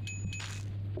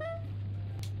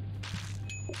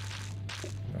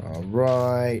 All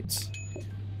right.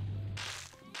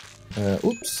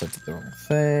 Oops, I did the wrong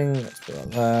thing. Let's put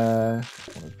that there.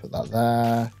 I want to put that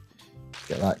there.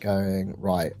 Get that going.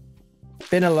 Right.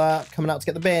 Bin alert. Coming out to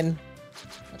get the bin.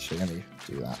 Actually, let me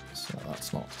do that. So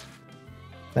that's not.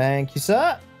 Thank you,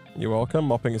 sir. You're welcome.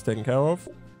 Mopping is taken care of.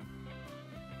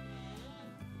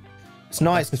 It's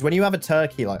nice because when you have a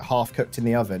turkey like half cooked in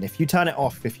the oven, if you turn it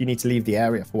off, if you need to leave the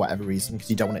area for whatever reason because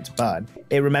you don't want it to burn,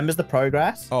 it remembers the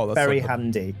progress. Oh, that's very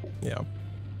handy. Yeah.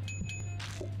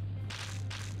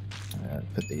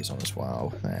 Put these on as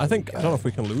well. I don't know if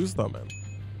we can lose them, man.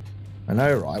 I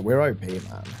know, right? We're OP,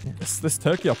 man. This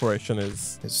turkey operation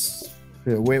is...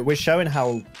 We're showing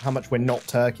how much we're not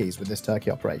turkeys with this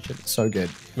turkey operation. It's so good.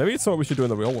 Maybe it's something we should do in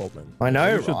the real world, man. I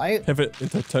know, right? Pivot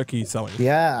into turkey selling.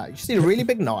 Yeah, you just need a really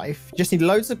big knife. You just need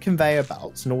loads of conveyor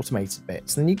belts and automated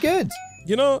bits, and then you're good.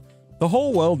 You know, the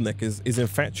whole world, Nick, is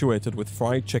infatuated with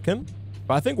fried chicken.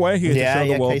 But I think we're here to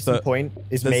show the world case in point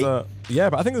is me. Yeah,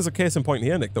 but I think there's a case in point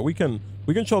here, Nick, that we can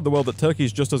show the world that turkey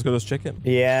is just as good as chicken.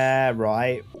 Yeah,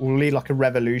 right. We'll lead like a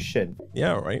revolution.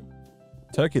 Yeah, right.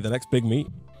 Turkey, the next big meat.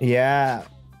 Yeah.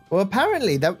 Well,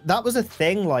 apparently that was a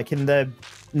thing like in the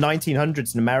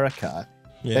 1900s in America.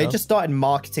 Yeah. They just started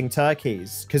marketing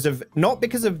turkeys not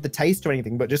because of the taste or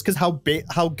anything, but just because how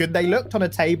good they looked on a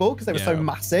table because they were so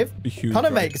massive. Huge, kind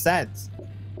of makes sense.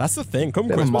 That's the thing. Come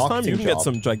Christmas time, you can get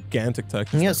some gigantic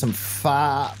turkeys. You can get some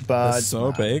fat birds. They're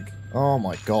so big. Oh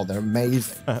my god, they're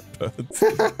amazing. Fat birds.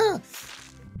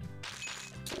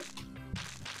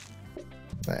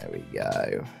 There we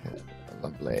go.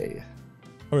 Lovely.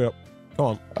 Hurry up. Come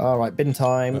on. All right, bin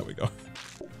time. There we go.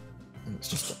 Let's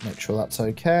just make sure that's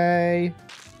okay.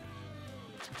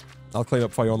 I'll clean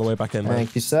up for you on the way back in.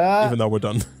 Thank you, sir. Even though we're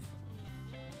done.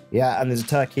 Yeah, and there's a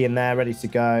turkey in there ready to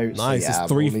go. Nice. So,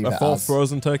 there's 4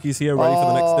 frozen turkeys here ready for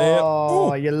the next day.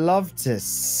 Oh, you love to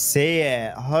see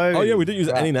it. Oh yeah, we didn't use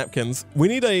any napkins. We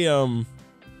need a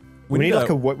we need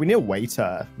a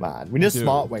waiter, man. We need a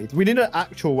smart waiter. We need an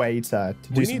actual waiter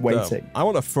to do some waiting. I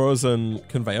want a frozen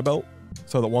conveyor belt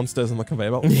so that one stays on the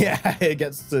conveyor belt. Yeah, it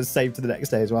gets saved to the next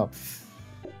day as well.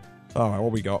 All right,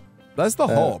 what we got? There's the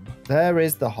hob. There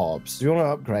is the hob. So you want to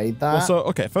upgrade that? Well, so,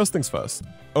 okay, first things first.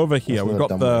 Over here, we've got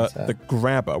the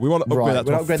grabber. We want to upgrade that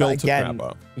to a filter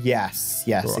grabber. Yes,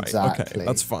 right, exactly. Okay,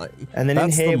 that's fine. And then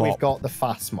in here, we've got the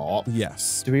fast mop.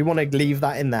 Yes. Do we want to leave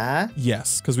that in there?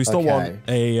 Yes, because we still want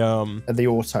the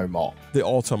auto mop. The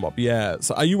auto mop, yeah.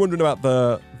 So are you wondering about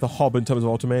the hob in terms of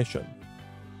automation?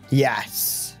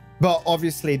 Yes. But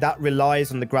obviously, that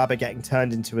relies on the grabber getting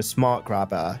turned into a smart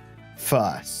grabber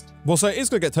first. Well, so it is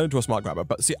going to get turned into a smart grabber.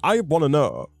 But see, I want to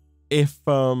know if...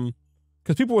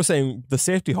 because people were saying the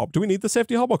safety hob. Do we need the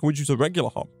safety hob or can we use a regular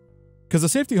hob? Because the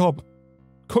safety hob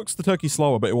cooks the turkey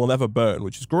slower, but it will never burn,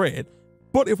 which is great.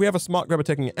 But if we have a smart grabber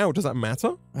taking it out, does that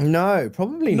matter? No,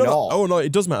 probably not. Oh, no,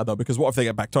 it does matter, though, because what if they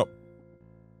get backed up?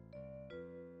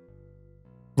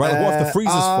 Right, what if the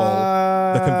freezer's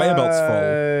full, the conveyor belt's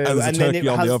full, and there's a turkey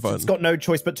on the oven? It's got no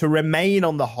choice but to remain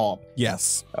on the hob.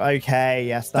 Yes. Okay,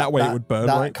 yes. That way it would burn,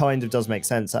 that right? kind of does make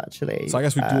sense, actually. So I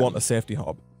guess we do want a safety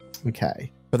hob.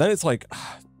 Okay. But then it's like,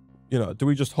 you know, do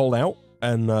we just hold out?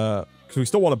 And, because we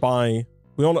still want to buy,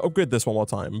 we want to upgrade this one more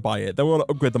time and buy it. Then we want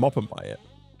to upgrade the mop and buy it.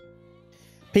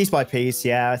 Piece by piece,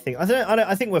 yeah.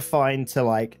 I think we're fine to,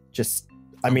 like, just,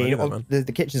 I mean,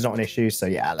 the kitchen's not an issue, so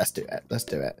yeah, let's do it. Let's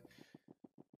do it.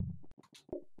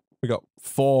 We got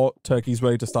 4 turkeys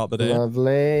ready to start the day.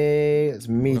 Lovely. It's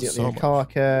immediately a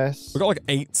carcass. We got like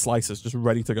 8 slices just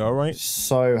ready to go, right?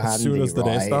 So handy, as soon as the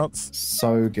day starts.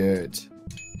 So good.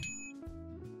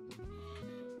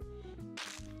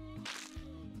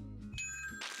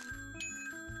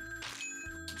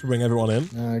 To bring everyone in.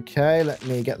 Okay, let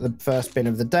me get the first bin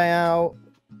of the day out.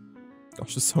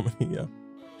 Gosh, there's so many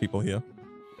people here.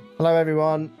 Hello,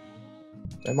 everyone.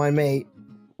 Don't mind me.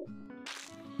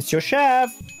 It's your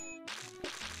chef.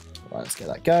 Right, let's get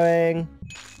that going.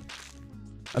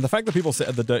 And the fact that people sit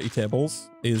at the dirty tables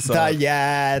is...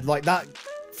 yeah, like that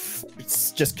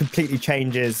just completely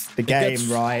changes the game,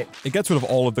 right? It gets rid of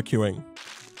all of the queuing.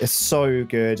 It's so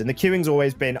good. And the queuing's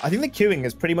always been... I think the queuing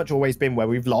has pretty much always been where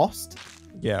we've lost.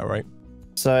 Yeah, right.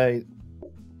 So,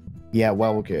 yeah,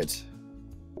 well, good.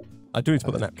 I do need to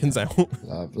put the napkins out.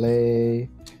 Lovely.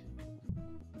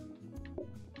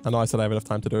 I know I said I have enough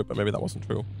time to do it, but maybe that wasn't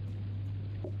true.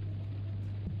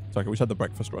 Sorry, we just had the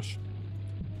breakfast rush.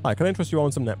 Hi, can I interest you all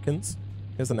in some napkins?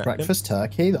 Here's a napkin. Breakfast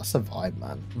turkey? That's a vibe,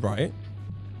 man. Right.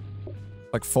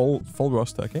 Like full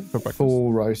roast turkey for breakfast?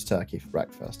 Full roast turkey for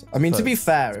breakfast. I mean, to be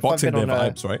fair, if I've been on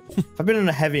vibes, right? if I've been on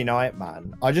a heavy night,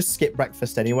 man, I just skip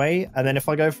breakfast anyway. And then if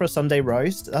I go for a Sunday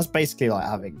roast, that's basically like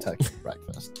having turkey for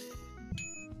breakfast.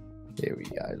 Here we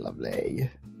go. Lovely.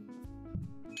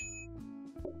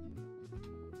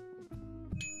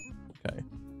 Okay.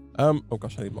 Oh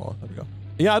gosh, I need more. There we go.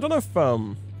 Yeah, I don't know if I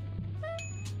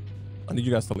need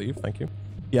you guys to leave. Thank you.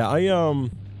 Yeah, I don't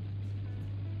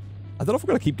know if we're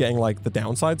gonna keep getting like the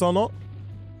downsides or not.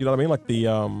 You know what I mean? Like the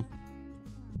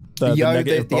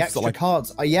extra like,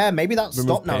 cards. Yeah, maybe that's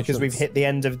stopped now because we've hit the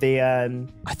end of the.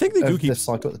 I think they do keep the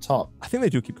cycle at the top. I think they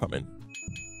do keep coming.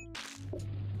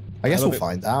 I guess we'll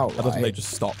find out. I don't think they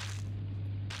just stop.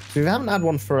 We haven't had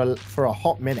one for a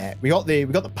hot minute. We got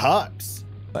the perks.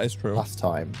 That is true. Last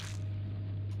time.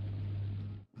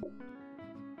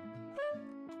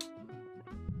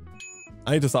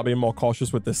 I need to start being more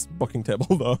cautious with this booking table,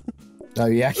 though. Oh,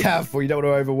 yeah, careful. You don't want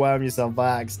to overwhelm yourself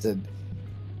by accident.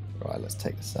 Right, let's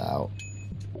take this out.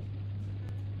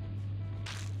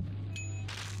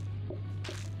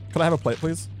 Can I have a plate,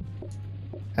 please?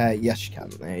 Yes, you can.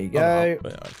 There you go. Yeah,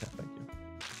 okay, thank you.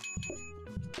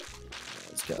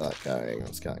 Let's get that going.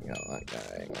 Let's get that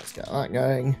going. Let's get that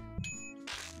going.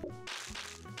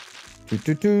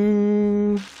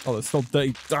 Oh, it's still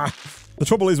dirty. The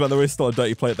trouble is when there is still a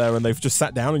dirty plate there and they've just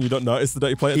sat down and you don't notice the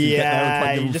dirty plate. Yeah, you get there and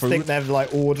try to give you just think they're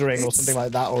like ordering or something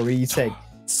like that or eating.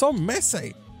 So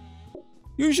messy.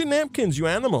 Use your napkins, you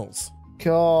animals.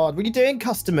 God, what are you doing,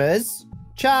 customers?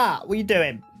 Chat, what are you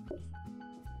doing?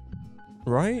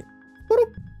 Right?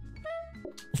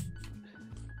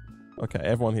 Okay,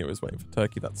 everyone here is waiting for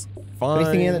turkey. That's fine.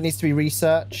 Anything here that needs to be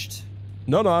researched?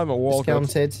 No, I'm a wall.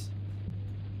 Discounted.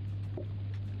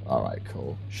 All right,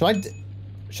 cool. Should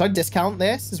I discount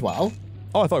this as well?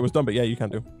 Oh, I thought it was done, but yeah, you can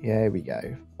do. Yeah, here we go.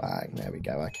 Bang, there we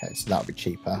go. Okay, so that'll be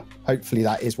cheaper. Hopefully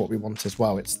that is what we want as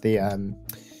well. It's the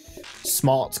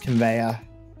smart conveyor.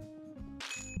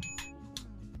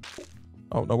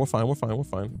 Oh, no, we're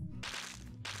fine.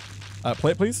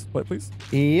 Plate, please. Plate, please.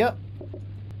 Yep.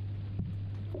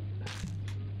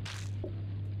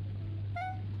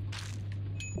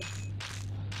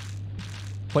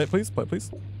 Plate, please.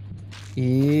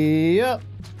 Yep.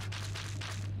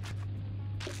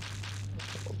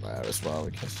 There as well,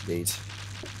 in case you need.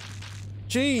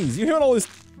 Jeez, you hearing all this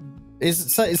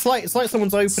It's like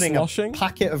someone's opening Sloshing? a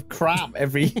packet of crap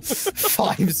every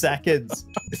 5 seconds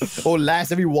or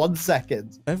less, every 1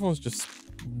 second. Everyone's just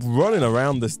running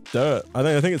around this dirt. I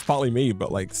think it's partly me,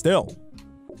 but like still,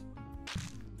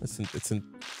 it's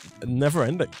never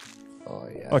ending. Oh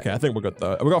yeah. Okay, I think we're good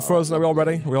though. We got frozen. Are we all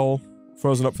ready? Are we all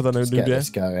frozen up for the new Let's get day?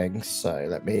 this going. So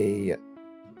let me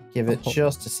give it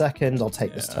just a second. I'll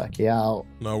take this turkey out.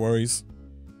 No worries.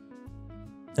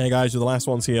 Hey guys, you're the last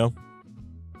ones here.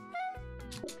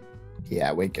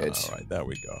 Yeah, we're good. All right, there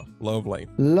we go. Lovely.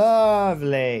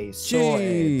 Lovely.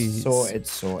 Jeez.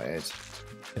 Sorted.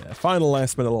 Yeah, final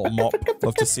last minute little mop.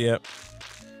 Love to see it.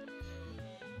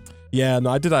 Yeah, no,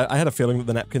 I had a feeling that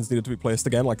the napkins needed to be placed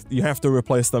again. Like, you have to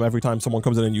replace them every time someone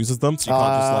comes in and uses them. So you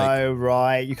can't just like... Oh,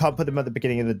 right. You can't put them at the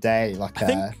beginning of the day. Like, I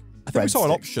think we saw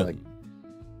an option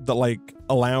that like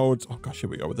allowed... Oh gosh, here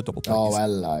we go with the double turkeys. Oh,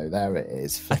 hello. There it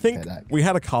is. I think we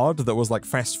had a card that was like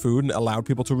fast food and it allowed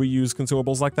people to reuse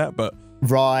consumables like that, but...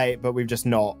 Right, but we've just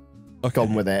not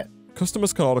gone with it.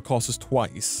 Customers can order courses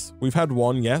twice. We've had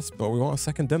one, yes, but we want a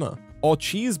second dinner. Or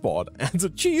cheese board. And a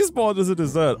cheese board as a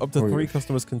dessert. Up to 3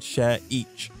 customers can share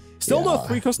each. Still not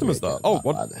 3 customers though. Oh,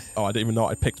 what? Oh, I didn't even know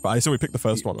what I picked, but I assume we picked the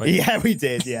first one, right? Yeah, we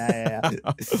did. Yeah.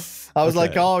 I was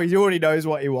like, oh, he already knows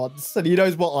what he wants, and he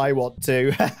knows what I want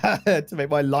to make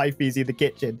my life easy in the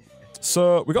kitchen.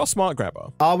 So we got a smart grabber.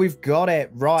 Oh, we've got it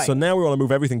right. So now we want to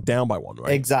move everything down by 1,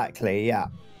 right? Exactly.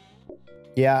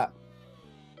 Yeah.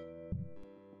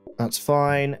 That's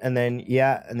fine. And then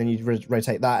you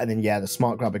rotate that, and then the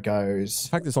smart grabber goes. In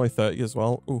fact, it's only 30 as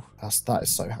well. Ooh. That is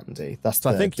so handy.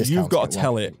 So I think you've got to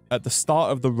tell it at the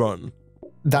start of the run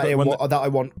that I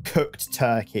want cooked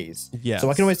turkeys. Yeah.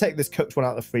 So I can always take this cooked one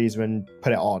out of the freezer and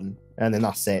put it on, and then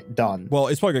that's it, done. Well,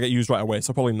 it's probably gonna get used right away,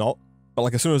 so probably not. But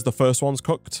like as soon as the first one's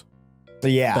cooked,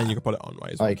 then you can put it on,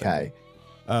 right? Okay.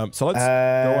 So let's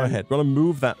go ahead. We're gonna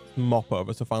move that mop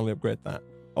over to finally upgrade that.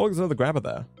 Oh, there's another grabber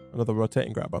there. Another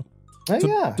rotating grabber. Oh, so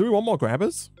yeah. Do we want more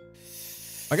grabbers?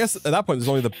 I guess at that point there's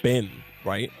only the bin,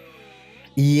 right?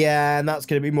 Yeah, and that's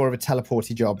going to be more of a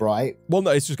teleporty job, right? Well,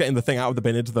 no, it's just getting the thing out of the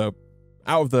bin into the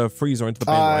freezer into the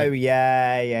bin. Right? Oh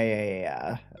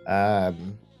yeah.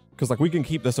 Because like we can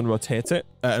keep this and rotate it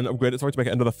and upgrade it to make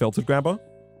it another filtered grabber.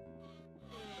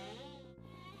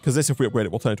 Because this, if we upgrade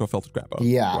it, will turn into a filtered grabber.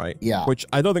 Yeah. Right. Yeah. Which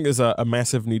I don't think is a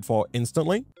massive need for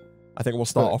instantly. I think we'll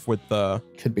start off with the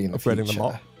could be in the upgrading future. the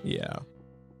mop. Yeah.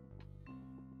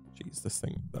 Jeez, this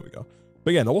thing. There we go.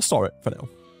 But yeah, no, we'll store it for now.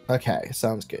 Okay,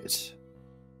 sounds good.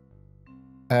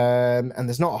 And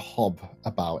there's not a hob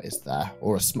about, is there?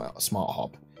 Or a smart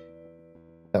hob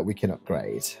that we can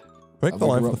upgrade. Break the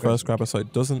line for the first grabber so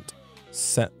it doesn't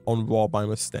set on raw by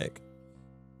mistake.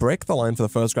 Break the line for the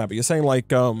first grabber. You're saying like,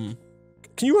 can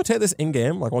you rotate this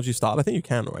in-game? Like once you start? I think you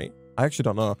can, right? I actually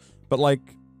don't know. But like,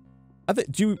 I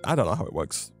don't know how it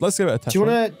works. Let's give it a test. Do you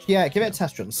want to? Yeah, give it a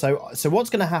test run. So what's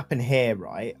going to happen here,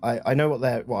 right? I know what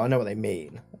they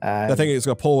mean. I think it's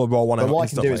going to pull a raw one out. But what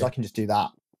instantly. I can do is I can just do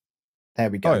that. There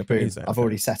we go. Boom. I've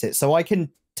already set it, so I can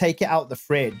take it out the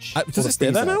fridge. Does it stay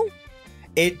there now?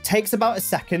 It takes about a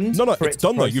second. No, it's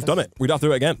done though. You've done it. We'd have to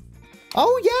do it again.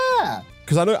 Oh yeah.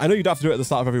 Because I know you'd have to do it at the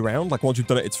start of every round. Like once you've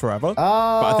done it, it's forever. Oh,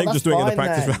 but I think just doing it in the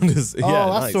practice round is that's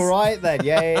nice. all right then.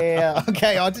 Yeah.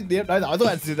 Okay, I didn't know that. I thought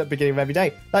I had to do that at the beginning of every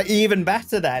day. Like even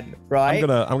better then, right?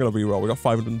 I'm gonna re-roll. We got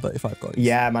 535 coins.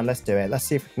 Yeah, man. Let's do it. Let's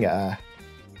see if we can get a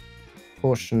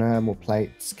portioner, more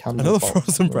plates, another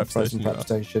frozen prep station.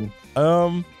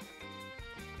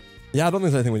 Yeah, I don't think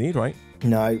there's anything we need, right?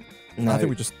 No. I think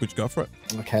we just go for it.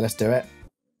 Okay, let's do it.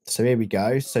 So here we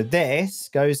go. So this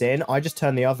goes in. I just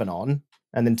turn the oven on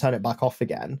and then turn it back off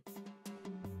again.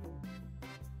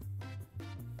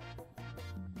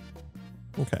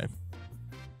 Okay.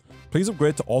 Please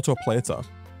upgrade to auto plater.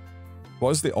 What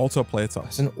is the auto plater?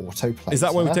 It's an auto plater. Is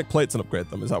that when we take plates and upgrade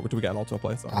them? Is that do we get an auto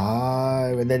plater?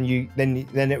 Oh, and then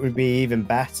it would be even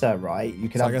better, right? You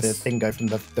could have the thing go from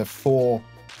the four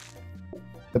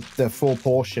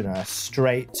portioner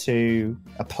straight to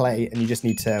a plate, and you just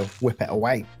need to whip it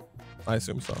away. I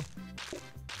assume so.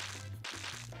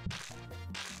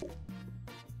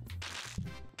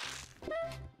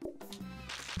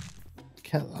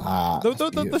 Look at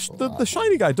that. The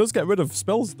shiny guy does get rid of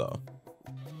spills though.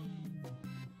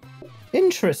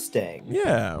 Interesting.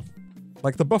 Yeah,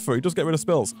 like the buffer, he does get rid of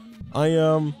spills.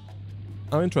 I'm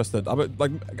interested.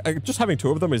 Just having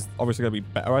 2 of them is obviously gonna be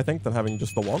better, I think, than having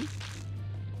just the 1.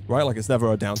 Right? Like it's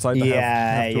never a downside to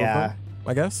have 2 of them,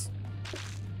 I guess.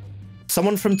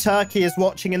 Someone from Turkey is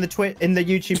watching in the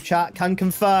YouTube chat. Can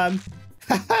confirm.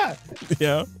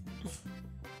 Yeah.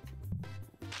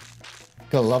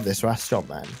 Gotta love this restaurant,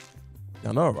 man.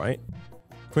 I know, right?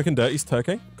 Quick and dirty's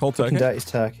turkey. Cold turkey. Quick and dirty's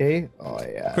turkey. Oh,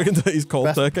 yeah. Quick and dirty's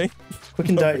cold turkey. Quick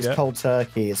and dirty's cold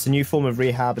turkey. It's a new form of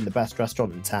rehab in the best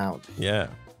restaurant in town. Yeah.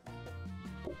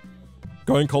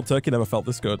 Going cold turkey never felt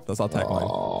this good. That's our tagline.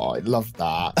 Oh, I love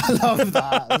that. I love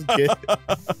that. That's good.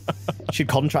 Should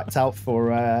contract out for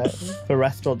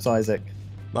restaurants, Isaac.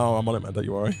 No, I'm on it, man. Don't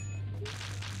you worry.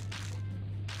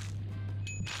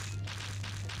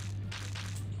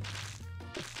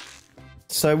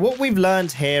 So what we've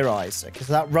learned here, Isaac, is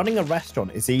that running a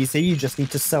restaurant is easy. You just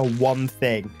need to sell one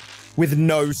thing with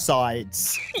no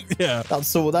sides. Yeah.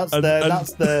 That's all. That's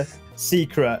the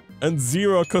secret. And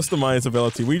zero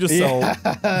customizability. We just sell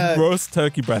roast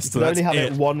turkey breasts. You can only have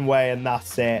it one way, and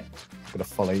that's it. I'm gonna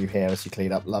follow you here as you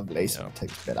clean up. Lovely. So take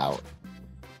this bit out.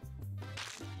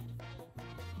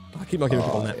 I keep not giving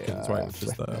people napkins, right? It's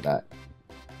just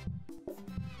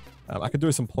I could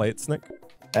do some plates, Nick.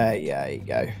 Yeah, there you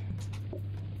go.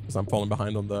 Because I'm falling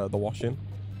behind on the washing.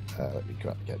 Let me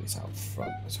get these out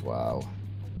front as well.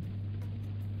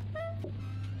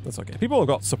 That's okay. People have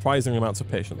got surprising amounts of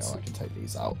patience. I can take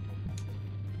these out.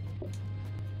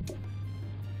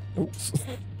 Oops.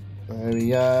 There we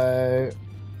go.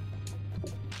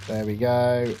 There we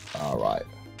go. All right.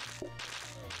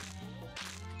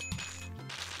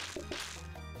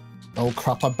 Oh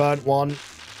crap! I burnt one.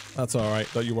 That's all right.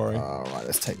 Don't you worry. All right.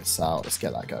 Let's take this out. Let's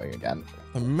get that going again.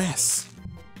 A mess.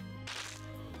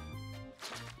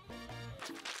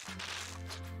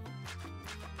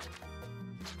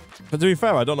 But to be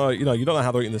fair, I don't know, you don't know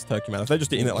how they're eating this turkey, man. If they're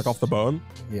just eating it like off the bone,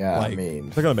 yeah, like, I mean,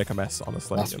 they're gonna make a mess,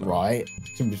 honestly. That's right.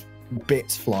 Some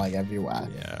bits flying everywhere.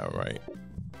 Yeah, right.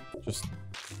 Just,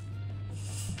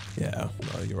 yeah,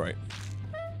 no, you're right.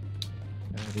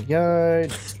 There we go.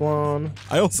 Next one.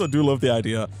 I also do love the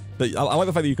idea that I like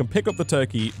the fact that you can pick up the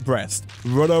turkey breast,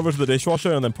 run over to the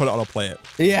dishwasher, and then put it on a plate.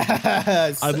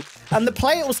 Yes. And the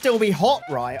plate will still be hot,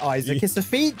 right, Isaac? It's a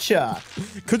feature.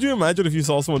 Could you imagine if you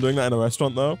saw someone doing that in a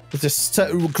restaurant, though? Just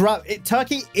grab it,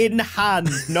 turkey in hand,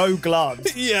 no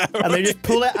gloves. Yeah. Right. And they just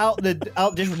pull it out the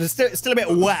dishwasher. It's still a bit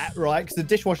wet, right? Because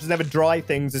the dishwashers never dry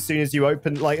things as soon as you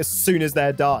open, like as soon as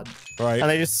they're done. Right. And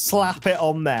they just slap it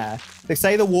on there. They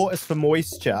say the water's for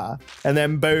moisture, and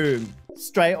then boom,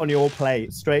 straight on your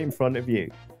plate, straight in front of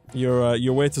you.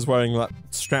 Your waiter's wearing that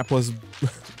strapless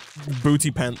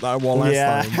booty pant that I wore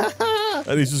last time.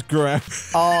 And he's just grabbed.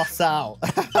 Arse out.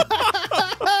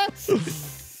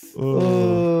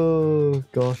 Oh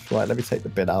gosh! Right, let me take the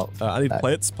bin out. I need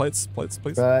plates,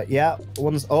 please. Yeah,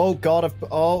 one's. Oh god!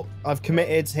 I've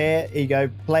committed here. Here you go,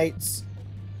 plates.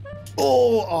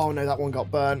 Oh no, that one got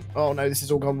burnt. Oh no, this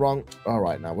has all gone wrong. All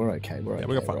right, now we're okay. We're okay.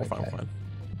 We're fine.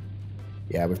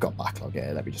 Yeah, we've got backlog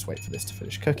here. Let me just wait for this to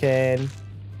finish cooking.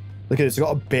 Look at this. We've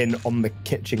got a bin on the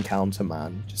kitchen counter,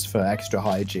 man, just for extra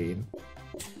hygiene.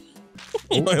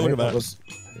 Look at that.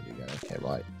 There we go. Okay,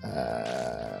 right.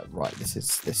 Right. This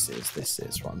is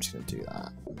right. I'm just gonna do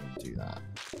that. I'm gonna do that.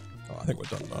 Oh, I think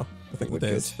we're done now. I think the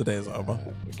day is over.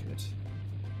 We're good.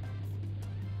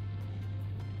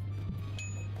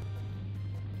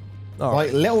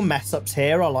 Like little mess ups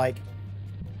here are like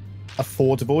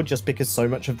affordable just because so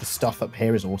much of the stuff up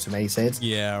here is automated.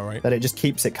 Yeah, right. That it just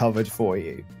keeps it covered for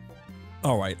you.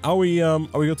 All right. Are we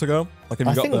good to go? Like,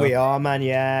 I think we are, man.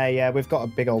 Yeah. We've got a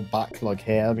big old backlog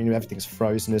here. I mean, everything's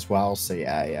frozen as well. So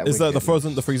yeah. Is the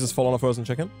freezer's full on a frozen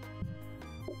chicken?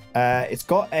 It's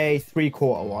got a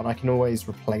 3/4 one. I can always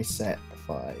replace it if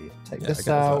I take this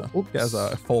out. Get us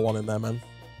a full one in there, man.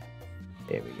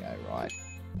 Here we go. Right.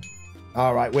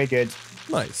 All right, we're good.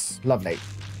 Nice. Lovely.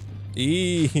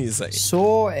 Easy.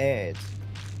 Sorted.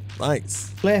 Nice.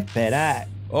 Flip it out.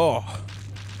 Oh.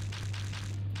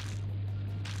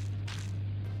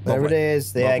 There it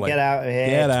is. Yeah, get out of here.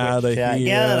 Get out of here.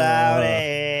 Get out of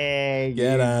here.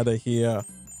 Get out of here.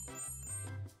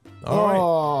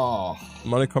 All right.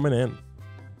 Money coming in.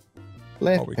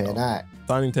 Flip it out.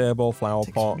 Dining table, flower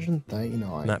pot.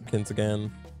 639. Napkins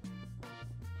again.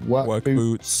 Work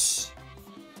boots.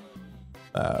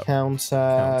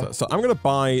 Counter. So I'm going to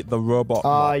buy the robot.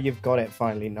 Ah, you've got it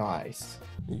finally. Nice.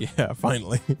 Yeah,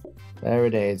 finally. There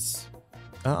it is.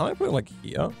 I might put it like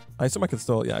here. I assume I can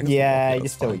still, you're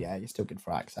still good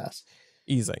for access.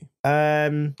 Easy.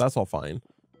 That's all fine.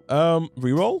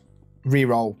 Reroll?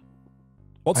 Reroll.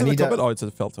 What's in the cupboard? Oh, it's a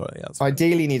filter. Yeah.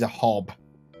 Ideally need a hob.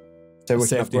 So we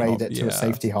can upgrade it to a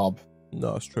safety hob.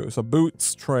 No, it's true. So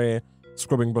boots, tray,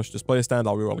 scrubbing brush, display stand.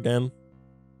 I'll reroll again.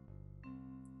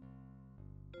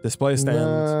 Display stand.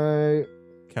 No.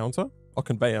 Counter? Or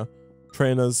conveyor?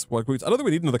 Trainers, work boots. I don't think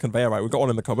we need another conveyor, right? We've got one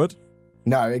in the cupboard.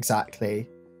 No, exactly.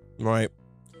 Right.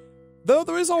 Though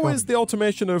there is always the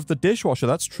automation of the dishwasher.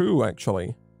 That's true,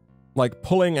 actually. like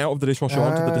pulling out of the dishwasher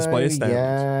onto the display stand.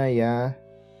 Yeah.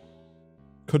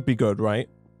 Could be good, right?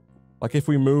 Like if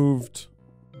we moved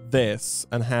this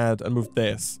and moved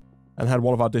this and had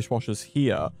one of our dishwashers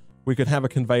here, we could have a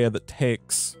conveyor that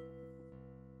takes...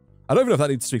 I don't even know if that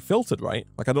needs to be filtered, right?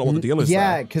 Like, I don't know what the deal is there.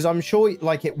 Yeah, because I'm sure,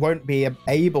 like, it won't be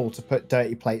able to put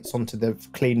dirty plates onto the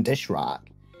clean dish rack.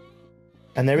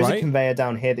 And there is a conveyor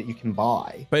down here that you can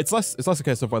buy. But it's less a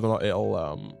case of whether or not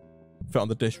it'll fit on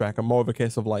the dish rack, and more of a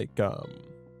case of, like,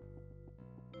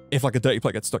 if, like, a dirty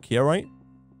plate gets stuck here, right?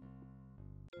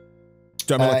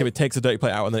 Do you know what I mean? Like, if it takes a dirty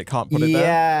plate out and then it can't put it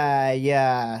there?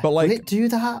 Yeah. But, like... Will it do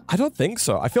that? I don't think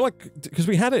so. I feel like... Because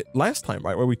we had it last time,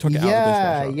 right? Where we took it out of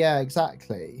the dishwasher. Yeah,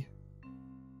 exactly.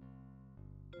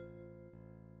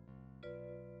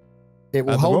 It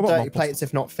will hold dirty plates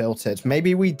if not filtered.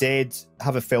 Maybe we did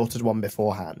have a filtered one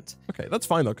beforehand. Okay, that's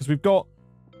fine though, because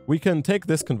we can take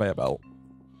this conveyor belt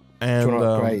and... Do you want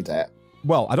to upgrade it?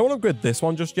 Well, I don't want to upgrade this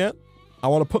one just yet. I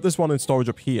want to put this one in storage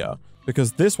up here,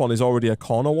 because this one is already a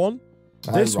corner one.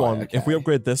 This one, if we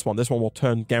upgrade this one will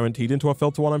turn guaranteed into a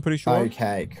filter one, I'm pretty sure.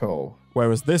 Okay, cool.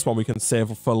 Whereas this one we can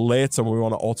save for later when we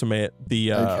want to automate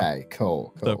the... okay,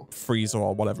 cool. The freezer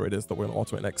or whatever it is that we're going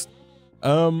to automate next.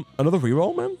 Another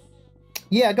reroll, man?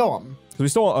 Yeah, go on. Because we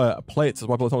still want plates as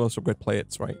well. People telling us to upgrade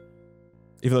plates, right?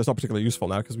 Even though it's not particularly useful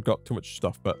now because we've got too much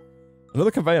stuff. But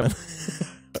another conveyor, man.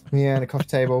 Yeah, and a coffee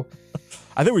table.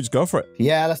 I think we just go for it.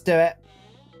 Yeah, let's do it.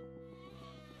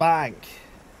 Bang.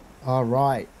 All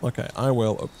right. Okay, I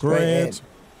will upgrade.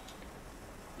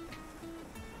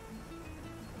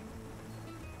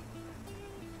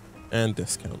 And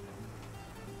discount.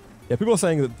 Yeah, people are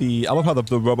saying that I love how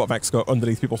the robot vacs go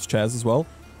underneath people's chairs as well.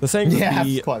 They're saying that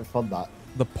it's quite fun, that.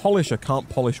 The polisher can't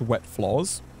polish wet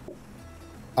floors.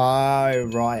 Oh,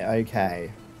 right,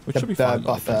 okay. Which should be fine.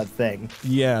 Buffer thing.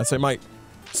 Yeah, so it might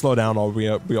slow down or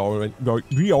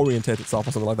reorientate itself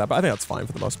or something like that, but I think that's fine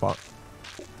for the most part.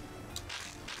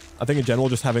 I think in general,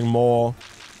 just having more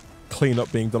cleanup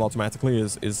being done automatically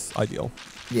is ideal.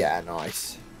 Yeah,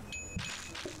 nice.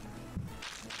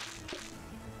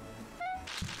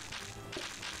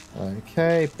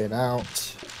 Okay, bin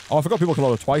out. Oh, I forgot people can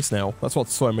order twice now. That's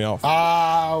what's throwing me off.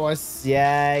 Oh,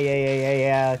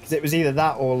 yeah. Because it was either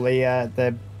that or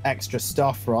the extra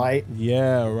stuff, right?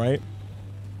 Yeah, right.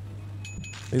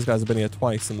 These guys have been here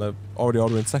twice and they're already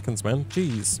ordering seconds, man.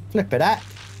 Jeez. Flip it at.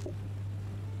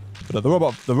 But the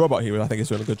robot here, I think, is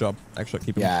doing a good job actually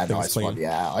keeping things clean. One.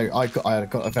 Yeah, I got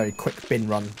a very quick bin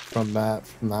run from that.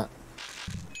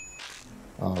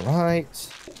 All right.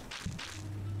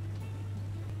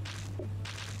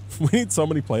 We need so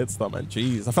many plates though, man.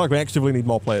 Jeez. I feel like we actively need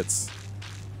more plates.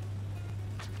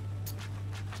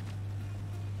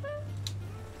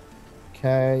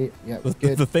 Okay. Yeah,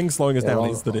 good. The thing slowing us down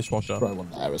is the dishwasher. I'll throw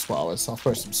one there as well. I'll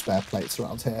throw some spare plates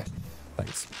around here.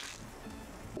 Thanks.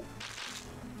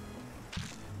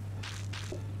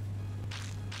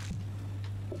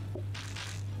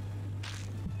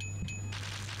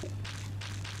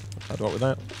 How do I with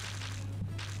that?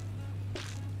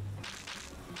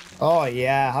 Oh,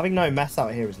 yeah. Having no mess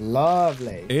out here is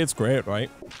lovely. It's great,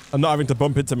 right? And not having to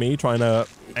bump into me trying to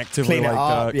actively clean it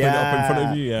up in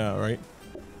front of you. Yeah, right.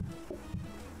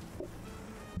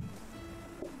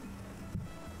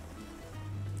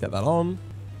 Get that on.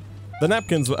 The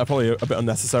napkins are probably a bit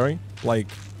unnecessary. Like...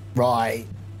 Right.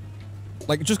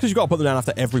 Like, just because you got to put them down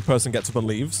after every person gets up and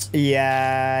leaves.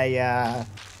 Yeah.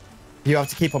 You have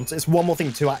to keep on... It's one more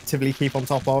thing to actively keep on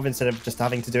top of instead of just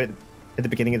having to do it at the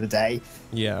beginning of the day.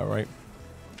 Yeah, right.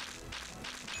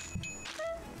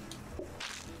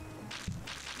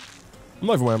 I'm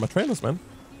not even wearing my trainers, man.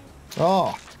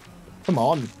 Oh, come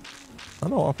on. I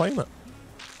know, I'm playing it.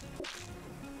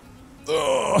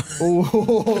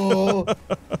 Oh,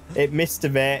 it missed a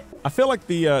bit. I feel like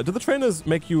do the trainers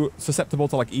make you susceptible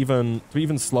to like even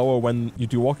slower when you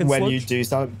do walk in sludge? When you do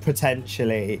something,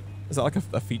 potentially. Is that like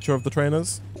a feature of the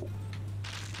trainers?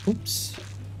 Oops.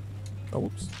 Oh,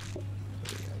 whoops.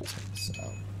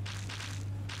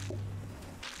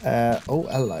 Oh,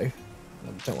 hello. I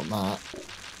don't want that.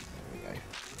 There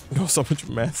we go. Oh, so much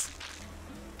mess.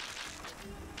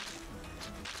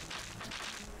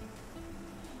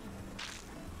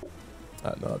 No,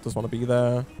 it doesn't want to be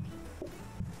there.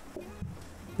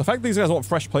 The fact that these guys want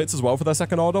fresh plates as well for their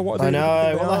second order, what are they? I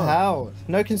know, what the hell?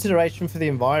 No consideration for the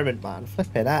environment, man.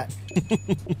 Flipping heck.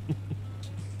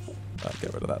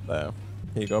 Get rid of that there.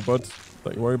 Here you go, bud.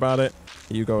 Don't you worry about it.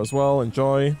 Here you go as well.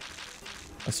 Enjoy.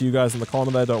 I see you guys in the corner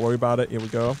there. Don't worry about it. Here we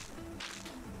go.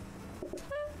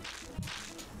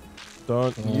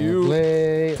 Don't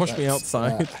you push me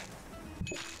outside.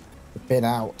 Bin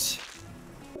out.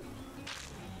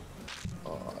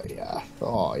 Oh, yeah.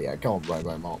 Oh, yeah. Go on,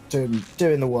 RoboMop.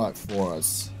 Doing the work for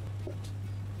us.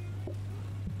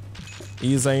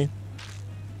 Easy.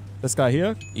 This guy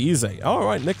here? Easy. All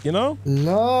right, Nick, you know?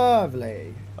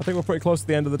 Lovely. I think we're pretty close to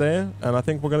the end of the day, and I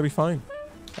think we're going to be fine.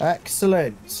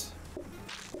 Excellent.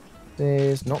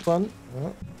 This is not done.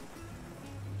 Oh.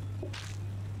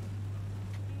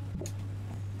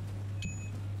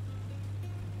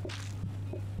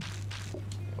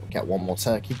 We'll get one more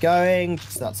turkey going.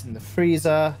 So that's in the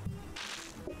freezer.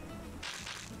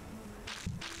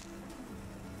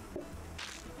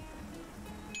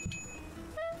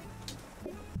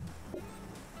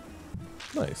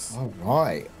 Nice. All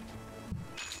right.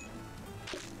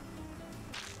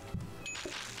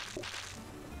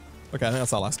 Okay, I think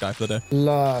that's our last guy for the day.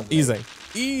 Lovely.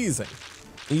 Easy.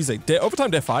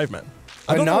 Overtime day 5, man.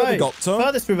 I don't know what we got to.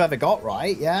 Furthest we've ever got,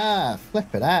 right? Yeah,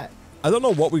 flip it out. I don't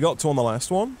know what we got to on the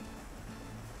last one.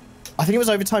 I think it was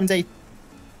overtime day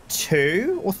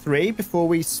 2 or 3 before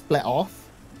we split off.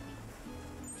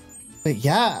 But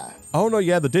yeah. Oh, no,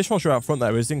 yeah, the dishwasher out front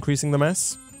there is increasing the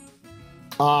mess.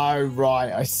 Oh,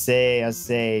 right. I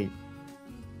see.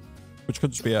 Which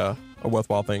could just be a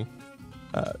worthwhile thing.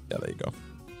 Yeah, there you go.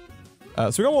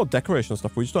 So we got more decoration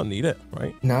stuff. We just don't need it,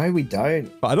 right? No, we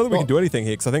don't. But I don't think we can do anything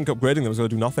here because I think upgrading them is going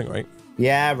to do nothing, right?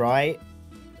 Yeah, right.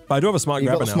 But I do have a smart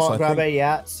grabber now. Smart grabber,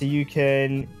 yeah. So you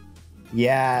can,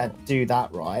 do that,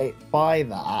 right? Buy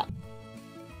that,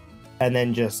 and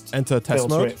then just enter test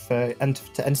mode.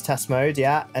 Enter test mode,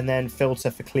 yeah, and then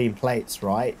filter for clean plates,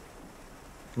 right?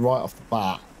 Right off the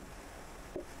bat.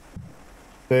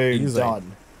 Boom, Easy.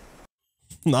 done.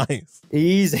 Nice.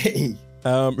 Easy.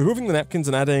 Removing the napkins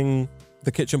and adding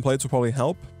the kitchen plates will probably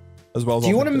help, as well as. Do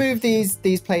you want to move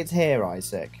these plates here,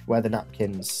 Isaac? Where the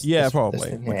napkins? Yeah,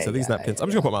 probably. Like, so these napkins, I'm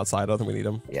just gonna put them outside. I don't think we need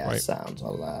them. Yeah, right. sounds.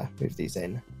 I'll move these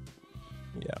in.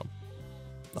 Yeah,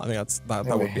 I think that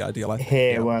would be ideal. I think.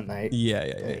 Here, weren't they? Yeah.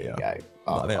 There you go.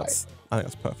 I think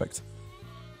that's perfect.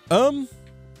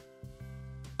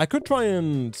 I could try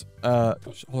and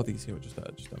gosh, all of these here are just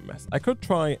a mess. I could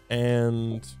try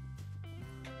and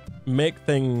make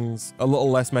things a little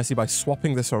less messy by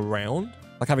swapping this around,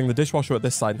 like having the dishwasher at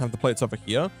this side and have the plates over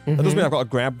here. That doesn't mean I've got to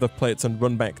grab the plates and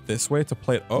run back this way to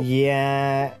plate up.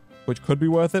 Yeah. Which could be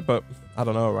worth it, but I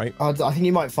don't know, right? I think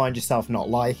you might find yourself not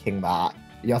liking that.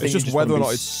 Yeah, I think it's just whether or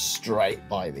not it's straight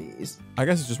by these. I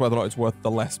guess it's just whether or not it's worth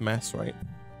the less mess, right?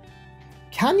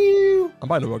 Can you? I'm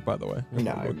buying a rug, by the way.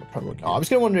 No, probably not. I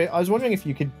was wondering if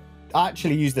you could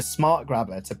actually use the smart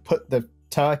grabber to put the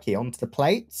turkey onto the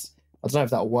plates. I don't know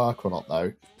if that'll work or not,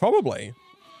 though. Probably.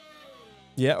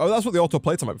 Yeah, that's what the auto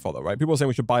plates are meant for, though, right? People are saying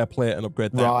we should buy a plate and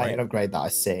upgrade that, right? And upgrade that, I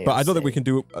see. But I don't think we can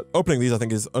do... opening these, I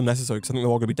think, is unnecessary because I think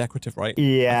they're all going to be decorative, right?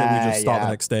 Yeah, I think we just start the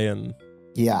next day and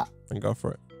go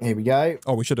for it. Here we go.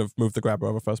 Oh, we should have moved the grabber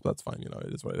over first, but that's fine. You know,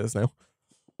 it is what it is now.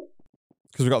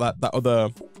 Because we got that other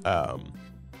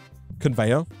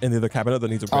conveyor in the other cabinet that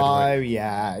needs upgrading. Oh, right?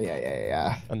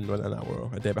 yeah. And now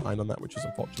we're a day behind on that, which is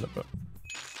unfortunate, but...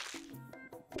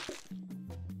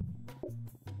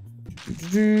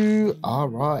 All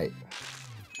right.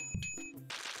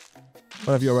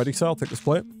 Whenever you're ready, sir, I'll take this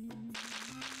plate.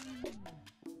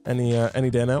 Any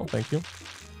day now, thank you.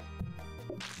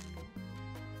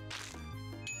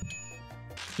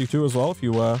 You too as well, if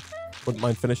you wouldn't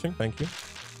mind finishing, thank you.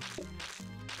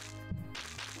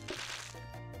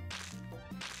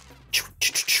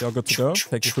 You're good to go.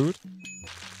 Take your food.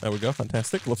 There we go,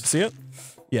 fantastic. Love to see it.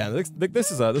 Yeah,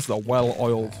 this is a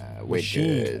well-oiled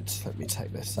machine. Good. Let me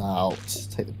take this out.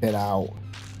 Take the bit out.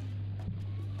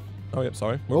 Oh, yep,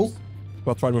 sorry. Well,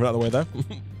 try and move it out of the way there.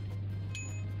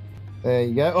 There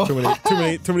you go. Oh. Too many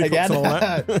cooks and all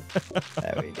that.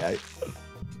 There we go.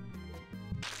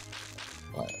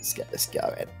 Right, let's get this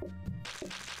going.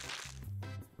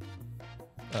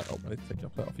 I need to take your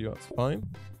plate off you. That's fine.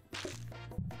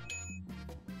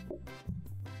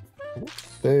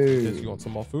 Boom. Because you want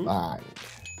some more food. Bang.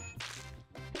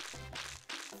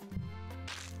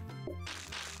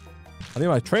 I need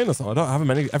my trainers on. I don't have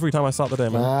them every time I start the day,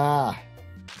 man.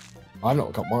 I've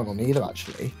not got mine on either,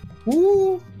 actually.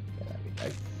 Woo! Yeah, there we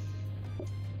go.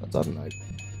 I don't know.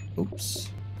 Oops.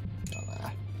 Not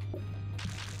there.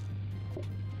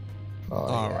 Oh,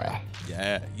 all right.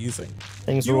 Yeah, easy.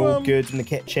 Things are all good in the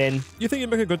kitchen. You think you'd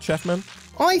make a good chef, man?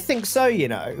 I think so, you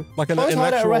know. Like if I was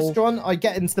at a restaurant, I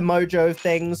get into the mojo of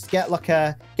things, get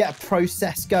a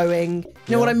process going.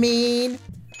 You know what I mean?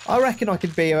 I reckon I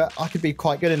could be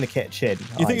quite good in the kitchen.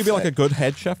 You think you'd be like a good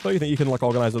head chef, though? You think you can like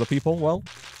organize other people well?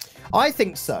 I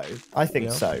think so. I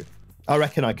think so. I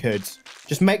reckon I could.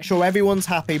 Just make sure everyone's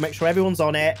happy, make sure everyone's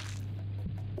on it.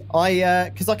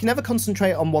 Because I can never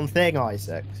concentrate on one thing,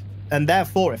 Isaac. And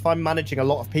therefore, if I'm managing a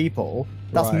lot of people,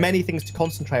 that's many things to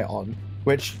concentrate on,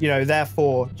 which, you know,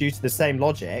 therefore, due to the same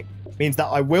logic, means that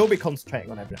I will be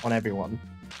concentrating on everyone,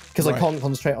 because I can't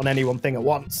concentrate on any one thing at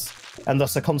once, and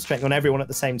thus I'm concentrating on everyone at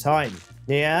the same time.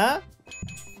 Yeah?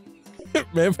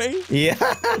 Maybe? Yeah.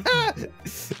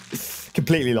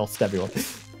 Completely lost everyone.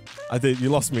 I did. You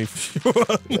lost me for sure.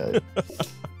 Yeah.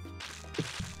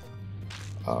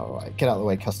 All right, get out of the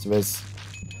way, customers.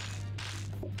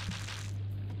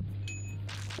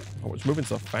 Oh, it's moving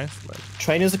so fast, man.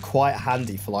 Trainers are quite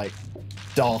handy for like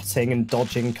darting and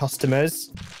dodging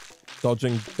customers.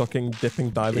 Dodging, ducking,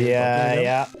 dipping, diving. Yeah,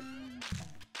 yeah.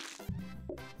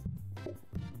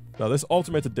 No, this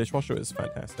automated dishwasher is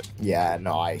fantastic. Yeah,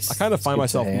 nice. I kind of find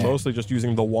myself mostly just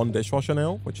using the one dishwasher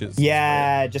now, which is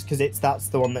great. Just because that's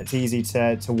the one that's easy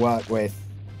to work with.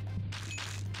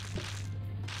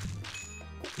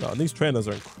 No, and these trainers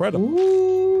are incredible.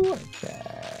 Ooh,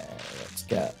 okay, let's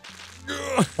get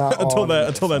until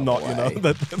they're not, you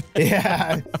know.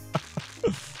 Yeah.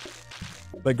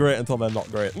 They're great until they're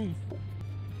not great. And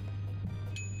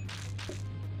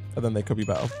then they could be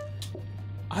better.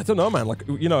 I don't know, man. Like,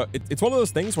 you know, it's one of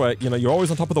those things where, you know, you're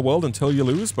always on top of the world until you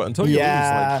lose, but until you lose,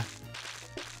 like,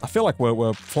 I feel like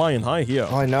we're flying high here.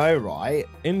 I know, right?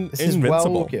 This is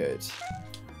well good.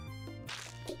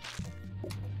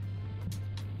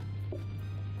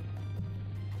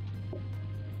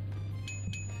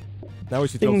 Now we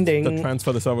should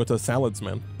transfer this over to salads,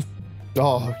 man.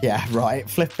 Oh, yeah, right.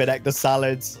 Flipping egg the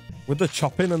salads. With the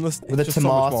chopping and the... With the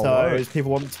tomatoes.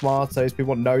 People want tomatoes. People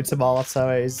want no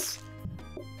tomatoes.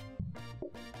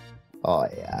 Oh,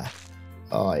 yeah.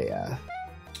 Oh, yeah.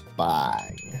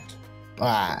 Bang.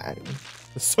 Bang.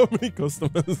 There's so many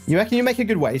customers. You reckon you make a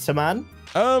good waiter, man?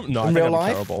 No, I think I'd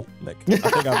be terrible, Nick. I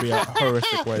think I'd be a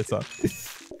horrific waiter.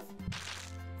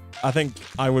 I think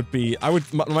I would be...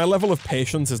 My level of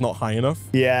patience is not high enough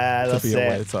to be a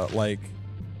waiter. Like,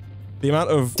 the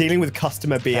amount of... Dealing with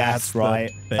customer BS,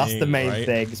 right? That's the main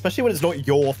thing. Especially when it's not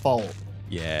your fault.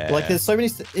 Yeah. Like, there's so many...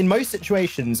 In most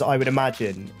situations, I would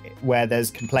imagine, where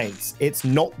there's complaints, it's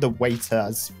not the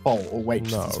waiter's fault or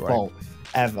waitress's fault,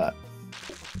 ever.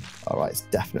 All right, it's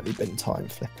definitely been time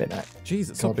flipping it. Jeez,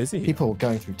 it's so busy. People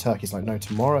going through turkeys like no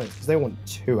tomorrow because they want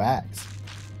 2 eggs.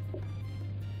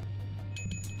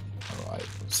 All right,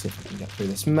 let's see if we can get through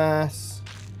this mess.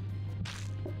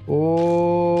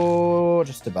 Oh,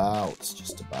 just about.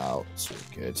 It's all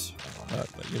good.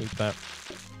 You need that.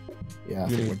 Yeah, I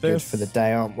think we're good for the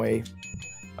day, aren't we?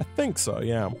 I think so,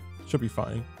 yeah. Should be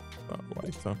fine.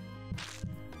 Right, so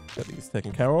get these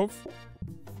taken care of.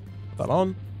 Put that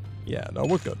on. Yeah, no,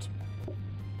 we're good.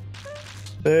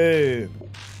 Boom.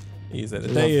 Easy. The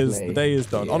day is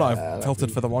done. Yeah, oh no, I've filtered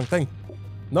for the wrong thing.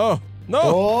 No.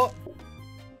 Oh.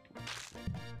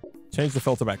 Change the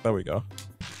filter back. There we go.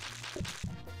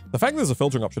 The fact that there's a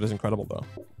filtering option is incredible, though.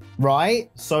 Right?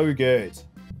 So good.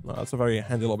 No, that's a very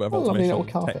handy little bit of automation. Lovely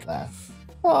little carpet there.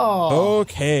 Oh.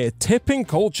 Okay, tipping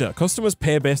culture. Customers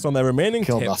pay based on their remaining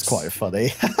tips. That's quite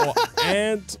funny. Or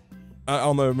add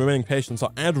on the remaining patients,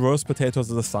 or add roast potatoes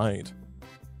as a side.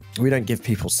 We don't give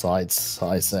people sides,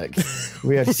 Isaac.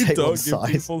 We only take one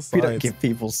side. We don't give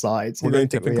people sides. We're going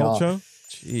tipping culture?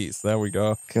 Jeez, there we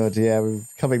go. God, yeah, we're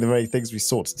covering the very things we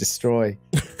sought to destroy.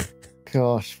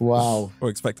 Gosh, wow. We're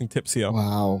expecting tips here.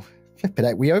 Wow. Flip it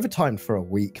out. We overtimed for a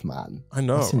week, man. I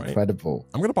know, That's incredible.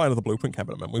 I'm going to buy another blueprint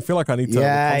cabinet, man. We feel like I need to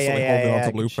constantly hold on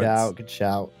to blueprints. Good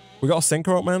shout. We got a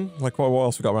sinker up, man. Like, what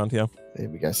else we got around here? Here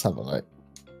we go. Let's have a look.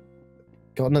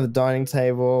 Got another dining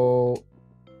table.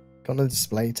 Got another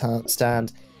display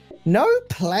stand. No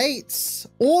plates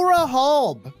or a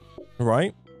hob.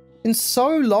 Right. In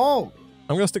so long.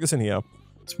 I'm going to stick this in here.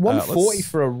 It's 140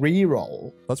 for a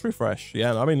re-roll. Let's refresh.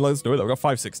 Yeah, I mean, let's do it. We've got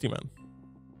 560, man.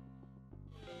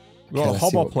 We've got a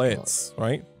hob or plates,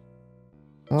 right?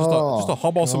 Just a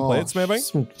hob or some plates, maybe?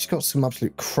 She's got some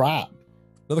absolute crap.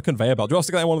 Another conveyor belt. Do you want to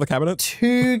stick that in one of the cabinets?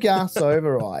 2 gas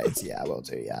overrides. Yeah, we'll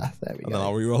do. Yeah, there we go. And then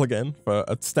I'll re-roll again for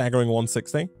a staggering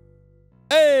 160.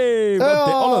 Hey!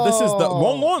 Oh no, this is the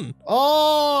wrong one.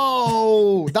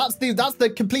 Oh, that's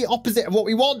the complete opposite of what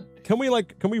we want. Can we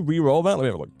re-roll that? Let me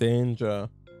have a look. Danger.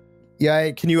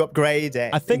 Yeah, can you upgrade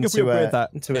it? I think if we upgrade that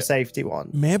into a safety one,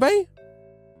 maybe.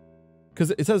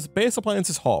 Because it says base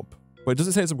appliances hob. Wait, does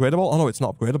it say it's upgradable? Oh no, it's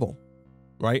not upgradable.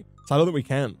 Right? So I don't think we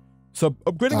can. So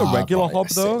upgrading a regular hob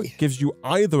though gives you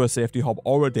either a safety hob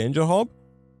or a danger hob.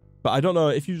 But I don't know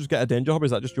if you just get a danger hob,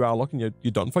 is that just you're out of luck and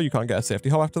you're done for? You can't get a safety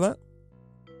hob after that?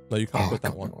 No, you can't get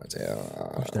that one. No idea.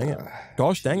 Gosh dang it.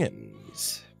 Gosh dang it.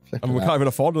 I mean, we can't even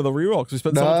afford another reroll because we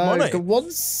spent so much money.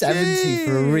 170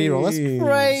 for a reroll. That's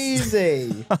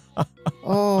crazy.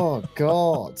 Oh. Oh,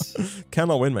 God.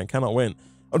 Cannot win, man. Cannot win.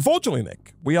 Unfortunately,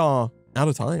 Nick, we are out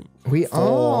of time. We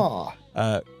are.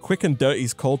 Quick and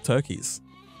Dirty's cold turkeys.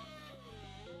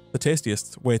 The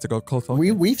tastiest way to go cold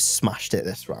turkey. We've smashed it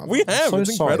this round. We have. I'm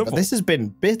it's sorry, incredible. but this has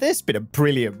been a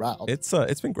brilliant round. It's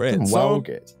been great. It's been well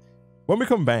good. When we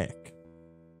come back,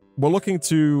 we're looking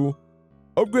to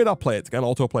upgrade our plate, get an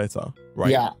auto plater,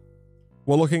 right? Yeah.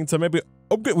 We're looking to maybe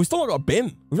upgrade. We still not got a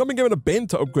bin. We've not been given a bin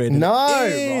to upgrade. No,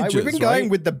 ages, right? We've been going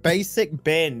with the basic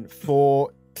bin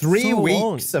for 3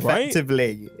 weeks,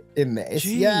 effectively, in this.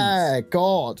 Jeez. Yeah,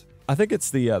 God. I think it's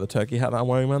the turkey hat that I'm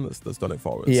wearing, man, that's done it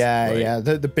for us. Yeah, right? yeah.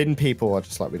 The bin people are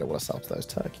just like, we don't want to sell to those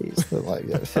turkeys. But like,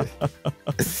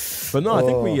 But no,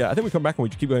 I think we come back and we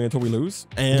just keep going until we lose.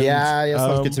 And yeah,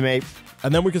 sounds good to me.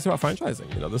 And then we can start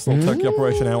franchising, this little turkey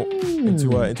operation out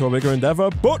into a bigger endeavor.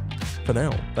 But for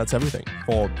now, that's everything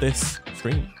for this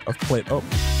stream of Plate Up.